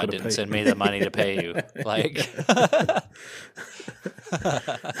 God gotta didn't pay. send me the money to pay you. Like,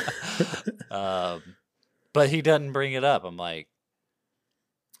 but he doesn't bring it up. I'm like,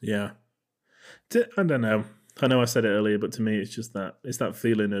 Yeah. I don't know. I know I said it earlier, but to me, it's just that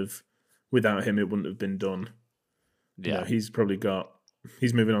feeling of without him, it wouldn't have been done. yeah, He's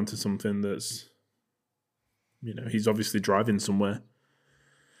moving on to something that's, he's obviously driving somewhere.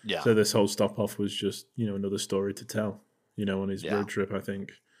 yeah, So this whole stop off was just, another story to tell, on his Yeah. road trip, I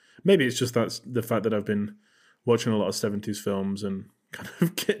think. Maybe it's just that's the fact that I've been watching a lot of 70s films and kind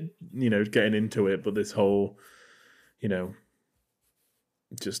of getting into it, but this whole,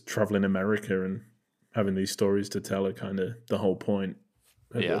 just traveling America and having these stories to tell are kind of the whole point.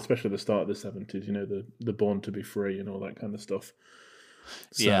 Yeah. Especially the start of the 70s, the Born to be Free and all that kind of stuff.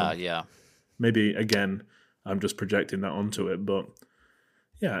 So yeah. maybe, again, I'm just projecting that onto it. But,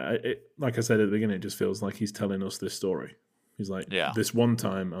 yeah, like I said at the beginning, it just feels like he's telling us this story. He's like, this one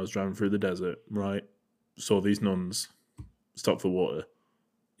time I was driving through the desert, right? Saw these nuns stop for water.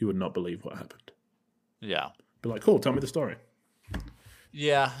 You would not believe what happened. Yeah. Be like, cool, tell me the story.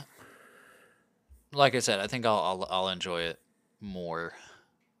 Yeah. Like I said, I think I'll enjoy it more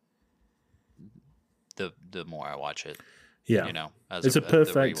the more I watch it. Yeah. As a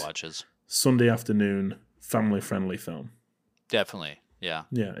perfect the rewatches. Sunday afternoon, family-friendly film. Definitely. Yeah.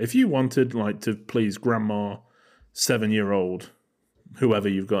 Yeah. If you wanted, to please grandma, 7-year-old, whoever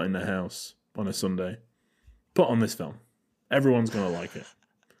you've got in the house on a Sunday, put on this film. Everyone's going to like it.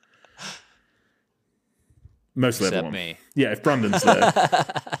 Mostly Except everyone. me. Yeah, if Brandon's there,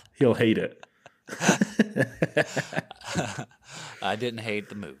 he'll hate it. I didn't hate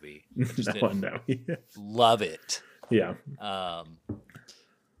the movie. No. Love it. Yeah. One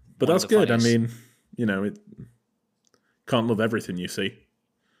But that's of the good. I funniest- mean, it can't love everything you see.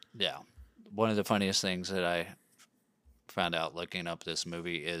 Yeah. One of the funniest things that I found out looking up this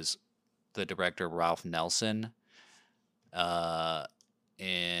movie is the director Ralph Nelson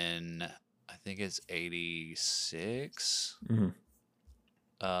in I think it's 86.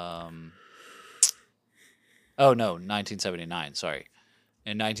 Oh no, 1979, sorry.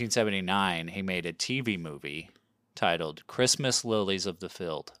 In 1979, he made a TV movie titled Christmas Lilies of the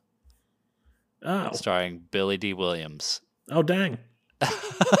Field, Oh. starring Billy D. Williams. Oh, dang.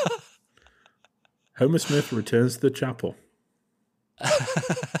 Homer Smith returns to the chapel.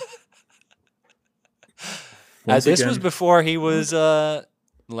 Once This was again, before he was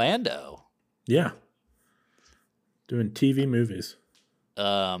Lando. yeah. Doing TV movies.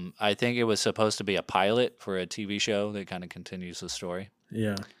 I think it was supposed to be a pilot for a TV show that kind of continues the story.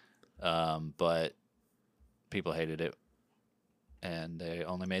 Yeah. But people hated it, and they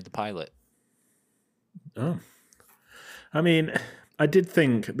only made the pilot. Oh. I mean, I did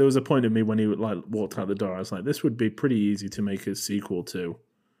think there was a point in me when he walked out the door. I was like, this would be pretty easy to make a sequel to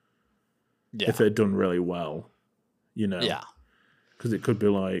if it had done really well, Yeah. Because it could be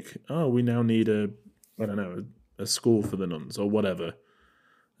like, oh, we now need a school for the nuns or whatever.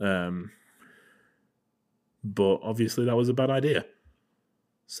 But obviously that was a bad idea.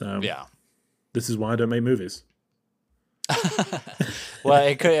 So Yeah. this is why I don't make movies. Well,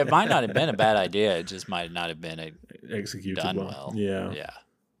 it might not have been a bad idea. It just might not have been Executed done well. well. Yeah. Yeah.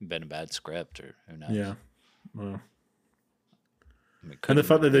 Been a bad script, or who knows. Yeah. Well. I mean, And the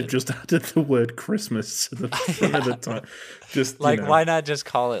fact that couldn't they've just added the word Christmas to the front of the time. Just why not just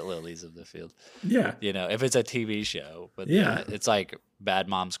call it Lilies of the Field? Yeah. If it's a TV show, but Yeah. it's like Bad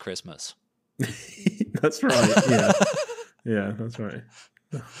Mom's Christmas. That's right. Yeah. Yeah, that's right.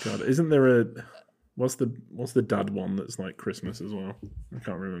 Oh, God, isn't there what's the dad one that's like Christmas as well? I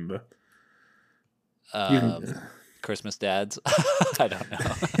can't remember. Christmas Dads? I don't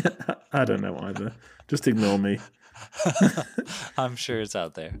know. I don't know either. Just ignore me. I'm sure it's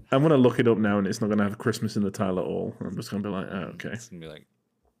out there. I'm gonna look it up now, and it's not gonna have Christmas in the title at all. I'm just gonna be like, oh, okay. It's gonna be like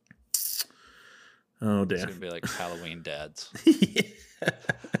Oh it's dear. gonna be like Halloween Dads.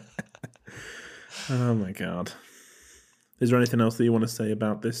 Oh my God. Is there anything else that you want to say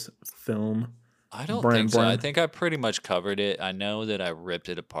about this film? I don't Brian, think so. I Brian? think I pretty much covered it. I know that I ripped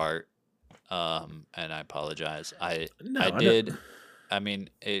it apart, and I apologize. No, I I don't- did. I mean,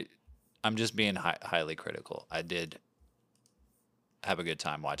 I'm just being highly critical. I did have a good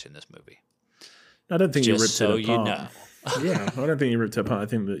time watching this movie. I don't think you Just ripped so it you apart. know. Yeah, I don't think you ripped it apart. I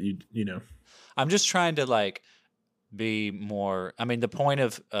think that you know. I'm just trying to like be more. I mean, the point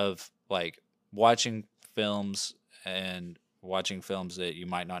of like watching films and watching films that you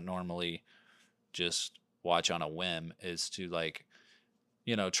might not normally just watch on a whim is to like,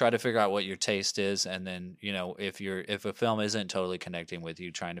 you know, try to figure out what your taste is, and then, you know, if a film isn't totally connecting with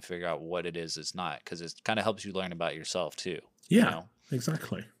you, trying to figure out what it is it's not, because it kind of helps you learn about yourself too. Yeah, you know,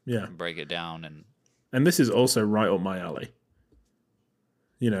 exactly. Yeah, and break it down. and this is also right up my alley.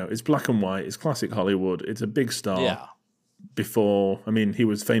 You know, it's black and white. It's classic Hollywood. It's a big star. Yeah. Before, I mean, he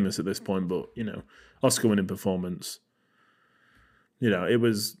was famous at this point, but you know, Oscar-winning performance. You know, it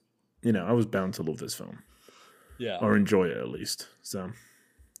was. You know, I was bound to love this film. Yeah. Or enjoy it at least. So,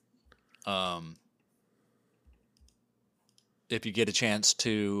 if you get a chance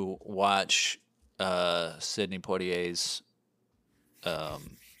to watch Sidney Poitier's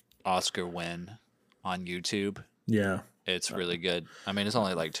Oscar win on YouTube, yeah, it's really good. I mean, it's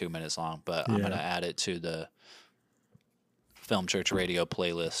only like 2 minutes long, but I'm Yeah. going to add it to the Film Church Radio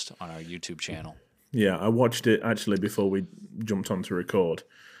playlist on our YouTube channel. yeah. I watched it actually before we jumped on to record,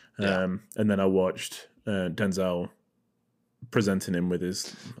 and then I watched Denzel presenting him with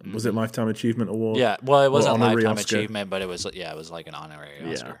his was it Lifetime Achievement Award? Yeah, well, it wasn't a honorary lifetime Oscar. achievement, but it was like an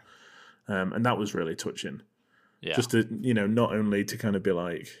honorary Oscar. And that was really touching. Yeah. Just to, you know, not only to kind of be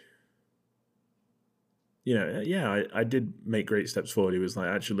like, you know, yeah, I did make great steps forward. He was like,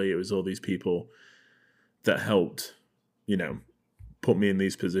 actually, it was all these people that helped, you know, put me in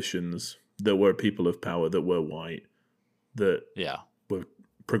these positions that were people of power, that were white, that were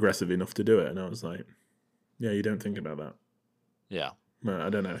progressive enough to do it. And I was like, yeah, you don't think about that. Yeah. I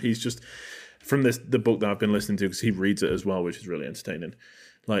don't know. He's just, from the book that I've been listening to, because he reads it as well, which is really entertaining.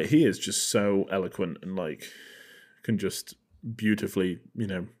 Like, he is just so eloquent and like can just beautifully, you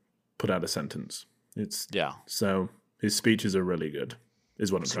know, put out a sentence. It's so his speeches are really good,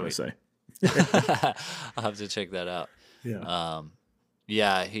 is what I'm trying to say. I'll have to check that out. Yeah.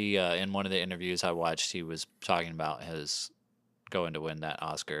 Yeah, he in one of the interviews I watched, he was talking about his going to win that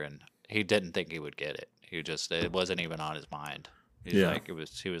Oscar, and he didn't think he would get it. It wasn't even on his mind. He was like,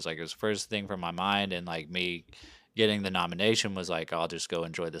 it was first thing from my mind, and like me getting the nomination was like, I'll just go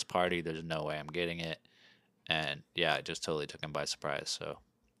enjoy this party. There's no way I'm getting it. And yeah, it just totally took him by surprise. So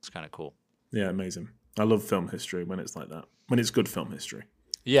it's kind of cool. Yeah, amazing. I love film history when it's like that. When it's good film history.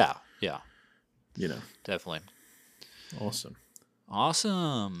 Yeah, yeah. You know. Definitely. Awesome.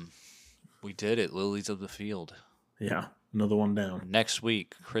 We did it. Lilies of the Field. Yeah, another one down. Next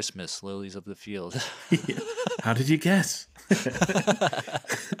week, Christmas, Lilies of the Field. How did you guess?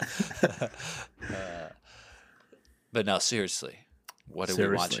 But no, seriously. What are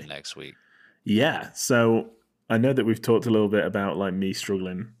we watching next week? Yeah, so I know that we've talked a little bit about like me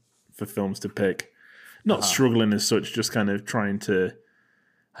struggling for films to pick. Not struggling as such, just kind of trying to,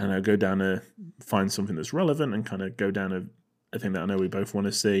 I don't know, go down a, find something that's relevant and kind of go down a thing that I know we both want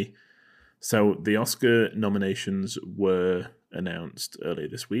to see. So the Oscar nominations were announced earlier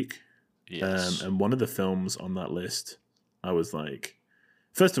this week. Yes. And one of the films on that list, I was like,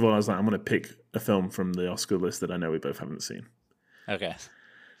 first of all, I was like, I'm going to pick a film from the Oscar list that I know we both haven't seen. Okay.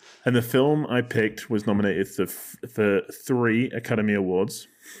 And the film I picked was nominated for 3 Academy Awards.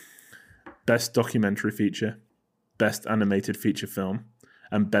 Best Documentary Feature, Best Animated Feature Film,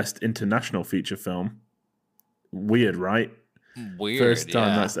 and Best International Feature Film. Weird, right? Weird, First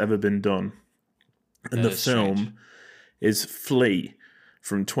time that's ever been done. And the film strange. is Flea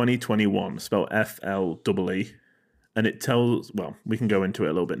from 2021, spelled FLEE. And it tells, well, we can go into it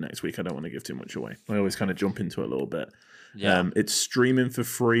a little bit next week. I don't want to give too much away. I always kind of jump into it a little bit. Yeah. It's streaming for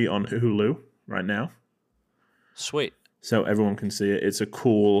free on Hulu right now. Sweet. So everyone can see it. It's a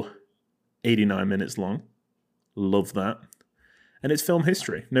cool 89 minutes long. Love that. And it's film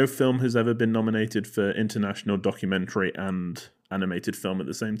history. No film has ever been nominated for international documentary and animated film at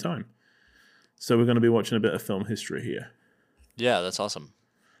the same time. So we're going to be watching a bit of film history here. Yeah, that's awesome.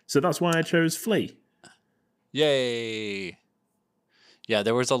 So that's why I chose Flea. Yay. Yeah,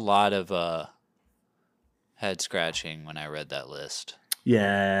 there was a lot of head scratching when I read that list.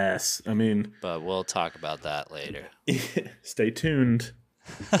 Yes. I mean, but we'll talk about that later. Stay tuned.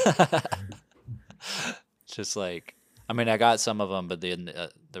 Just like, I mean, I got some of them, but then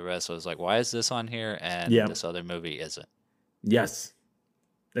the rest was like, why is this on here and this other movie isn't? Yes.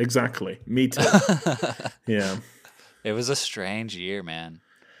 Exactly. Me too. Yeah. It was a strange year, man.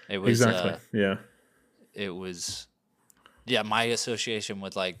 It was exactly. Yeah. it was my association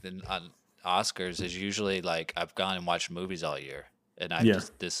with like the Oscars is usually like I've gone and watched movies all year, and I've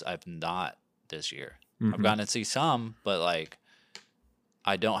not this year. I've gone to see some, but like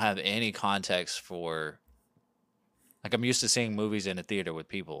I don't have any context for, like, I'm used to seeing movies in a theater with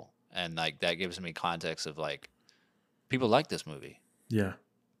people, and like that gives me context of like people like this movie. Yeah.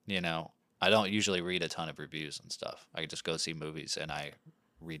 You know, I don't usually read a ton of reviews and stuff. I just go see movies and I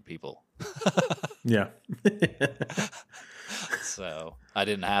read people. Yeah. So I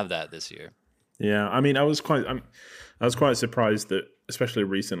didn't have that this year. Yeah. I mean, I was quite surprised that, especially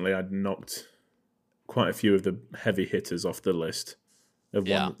recently, I'd knocked quite a few of the heavy hitters off the list.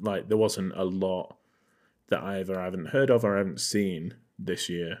 Like, there wasn't a lot that I either haven't heard of or haven't seen this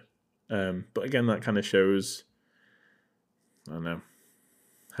year. But again, that kind of shows, I don't know,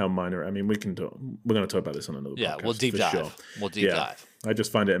 how minor. I mean, we're going to talk about this on another podcast. Yeah, we'll deep dive. Sure. We'll deep dive. I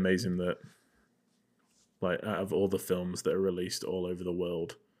just find it amazing that, like, out of all the films that are released all over the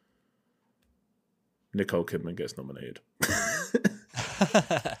world, Nicole Kidman gets nominated.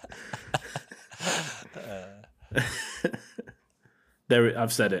 There,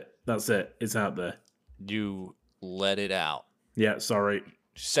 I've said it. That's it. It's out there. You let it out. Yeah, sorry. You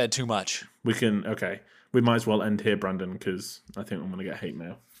said too much. Okay. We might as well end here, Brandon, because I think I'm going to get hate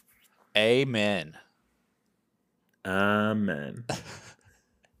mail. Amen. Amen.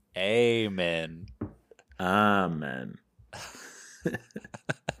 Amen. Amen.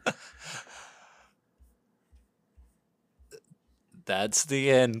 That's the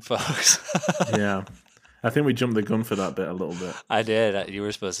end, folks. Yeah. I think we jumped the gun for that bit a little bit. I did. You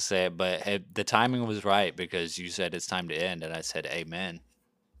were supposed to say it, but the timing was right because you said it's time to end, and I said amen.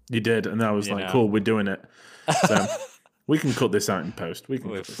 You did, and I was cool, we're doing it. So we can cut this out in post. We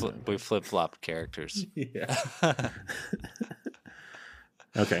flip-flopped characters. Yeah.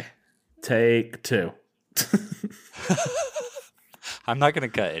 Okay. Take 2. I'm not going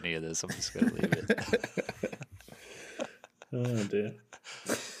to cut any of this. I'm just going to leave it. Oh, dear.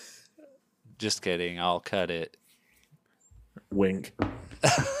 Just kidding. I'll cut it. Wink.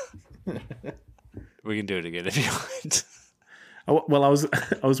 We can do it again if you want. Well, I was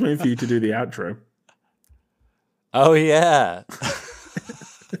waiting for you to do the outro. Oh yeah.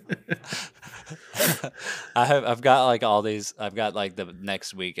 I've got like all these. I've got like the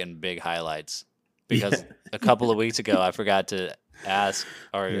next week and big highlights because a couple of weeks ago I forgot to ask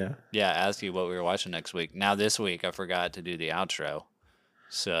ask you what we were watching next week. Now this week I forgot to do the outro.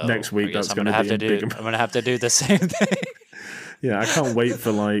 So next week that's going to have to do. I'm going to have to do the same thing. Yeah, I can't wait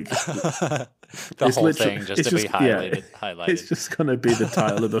for like the whole thing just to be highlighted. Highlighted. It's just going to be the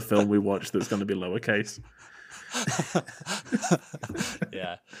title of the film we watch that's going to be lowercase.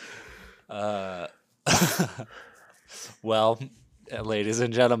 Yeah. Well, ladies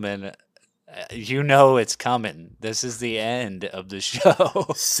and gentlemen, you know it's coming. This is the end of the show.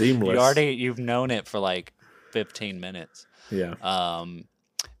 Seamless. You've known it for like 15 minutes. Yeah.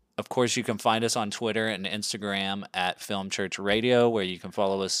 Of course, you can find us on Twitter and Instagram at Film Church Radio, where you can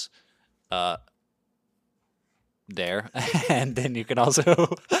follow us there. And then you can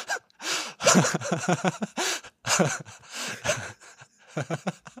also...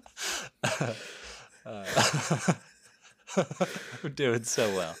 We're doing so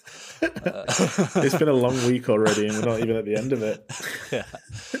well. It's been a long week already, and we're not even at the end of it. Yeah.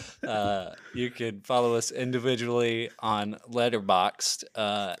 You can follow us individually on Letterboxd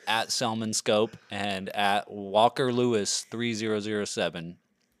at Selman Scope and at Walker Lewis 3007,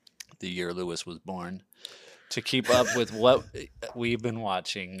 the year Lewis was born, to keep up with what we've been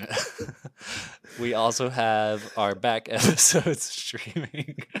watching. We also have our back episodes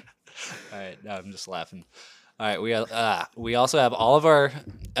streaming. All right, no, I'm just laughing. All right, we also have all of our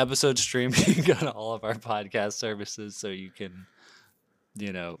episodes streaming on all of our podcast services, so you can,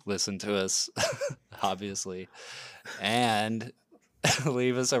 listen to us, obviously, and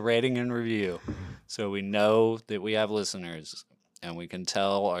leave us a rating and review, so we know that we have listeners, and we can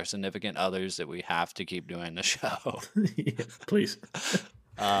tell our significant others that we have to keep doing the show. Yeah, please.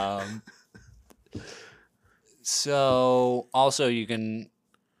 So, also, you can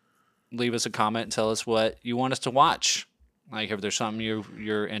leave us a comment and tell us what you want us to watch. Like if there's something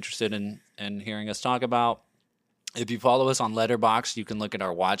you're interested in hearing us talk about. If you follow us on Letterboxd, you can look at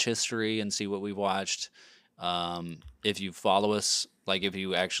our watch history and see what we've watched. If you follow us, like if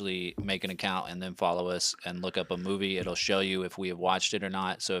you actually make an account and then follow us and look up a movie, it'll show you if we have watched it or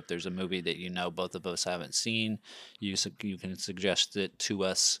not. So if there's a movie that both of us haven't seen, you can suggest it to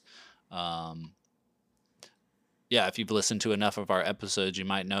us. Yeah, if you've listened to enough of our episodes, you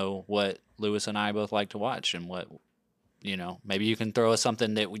might know what Lewis and I both like to watch and what maybe you can throw us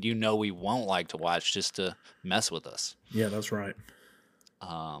something that we won't like to watch just to mess with us. Yeah, that's right.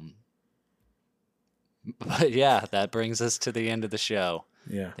 But yeah, that brings us to the end of the show.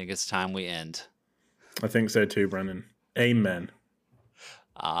 Yeah. I think it's time we end. I think so too, Brennan. Amen.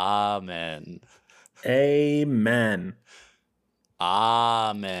 Amen. Amen.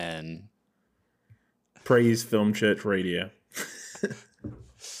 Amen. Praise Film Church Radio.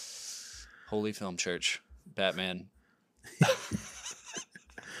 Holy Film Church. Batman.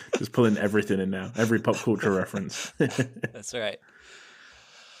 Just pulling everything in now. Every pop culture reference. That's right.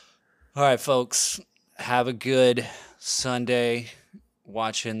 All right, folks. Have a good Sunday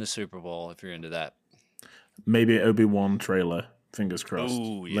watching the Super Bowl if you're into that. Maybe an Obi-Wan trailer. Fingers crossed.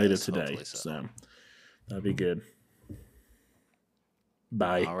 Ooh, yes, later today. hopefully so. That'd be good.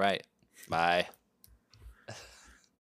 Bye. All right. Bye.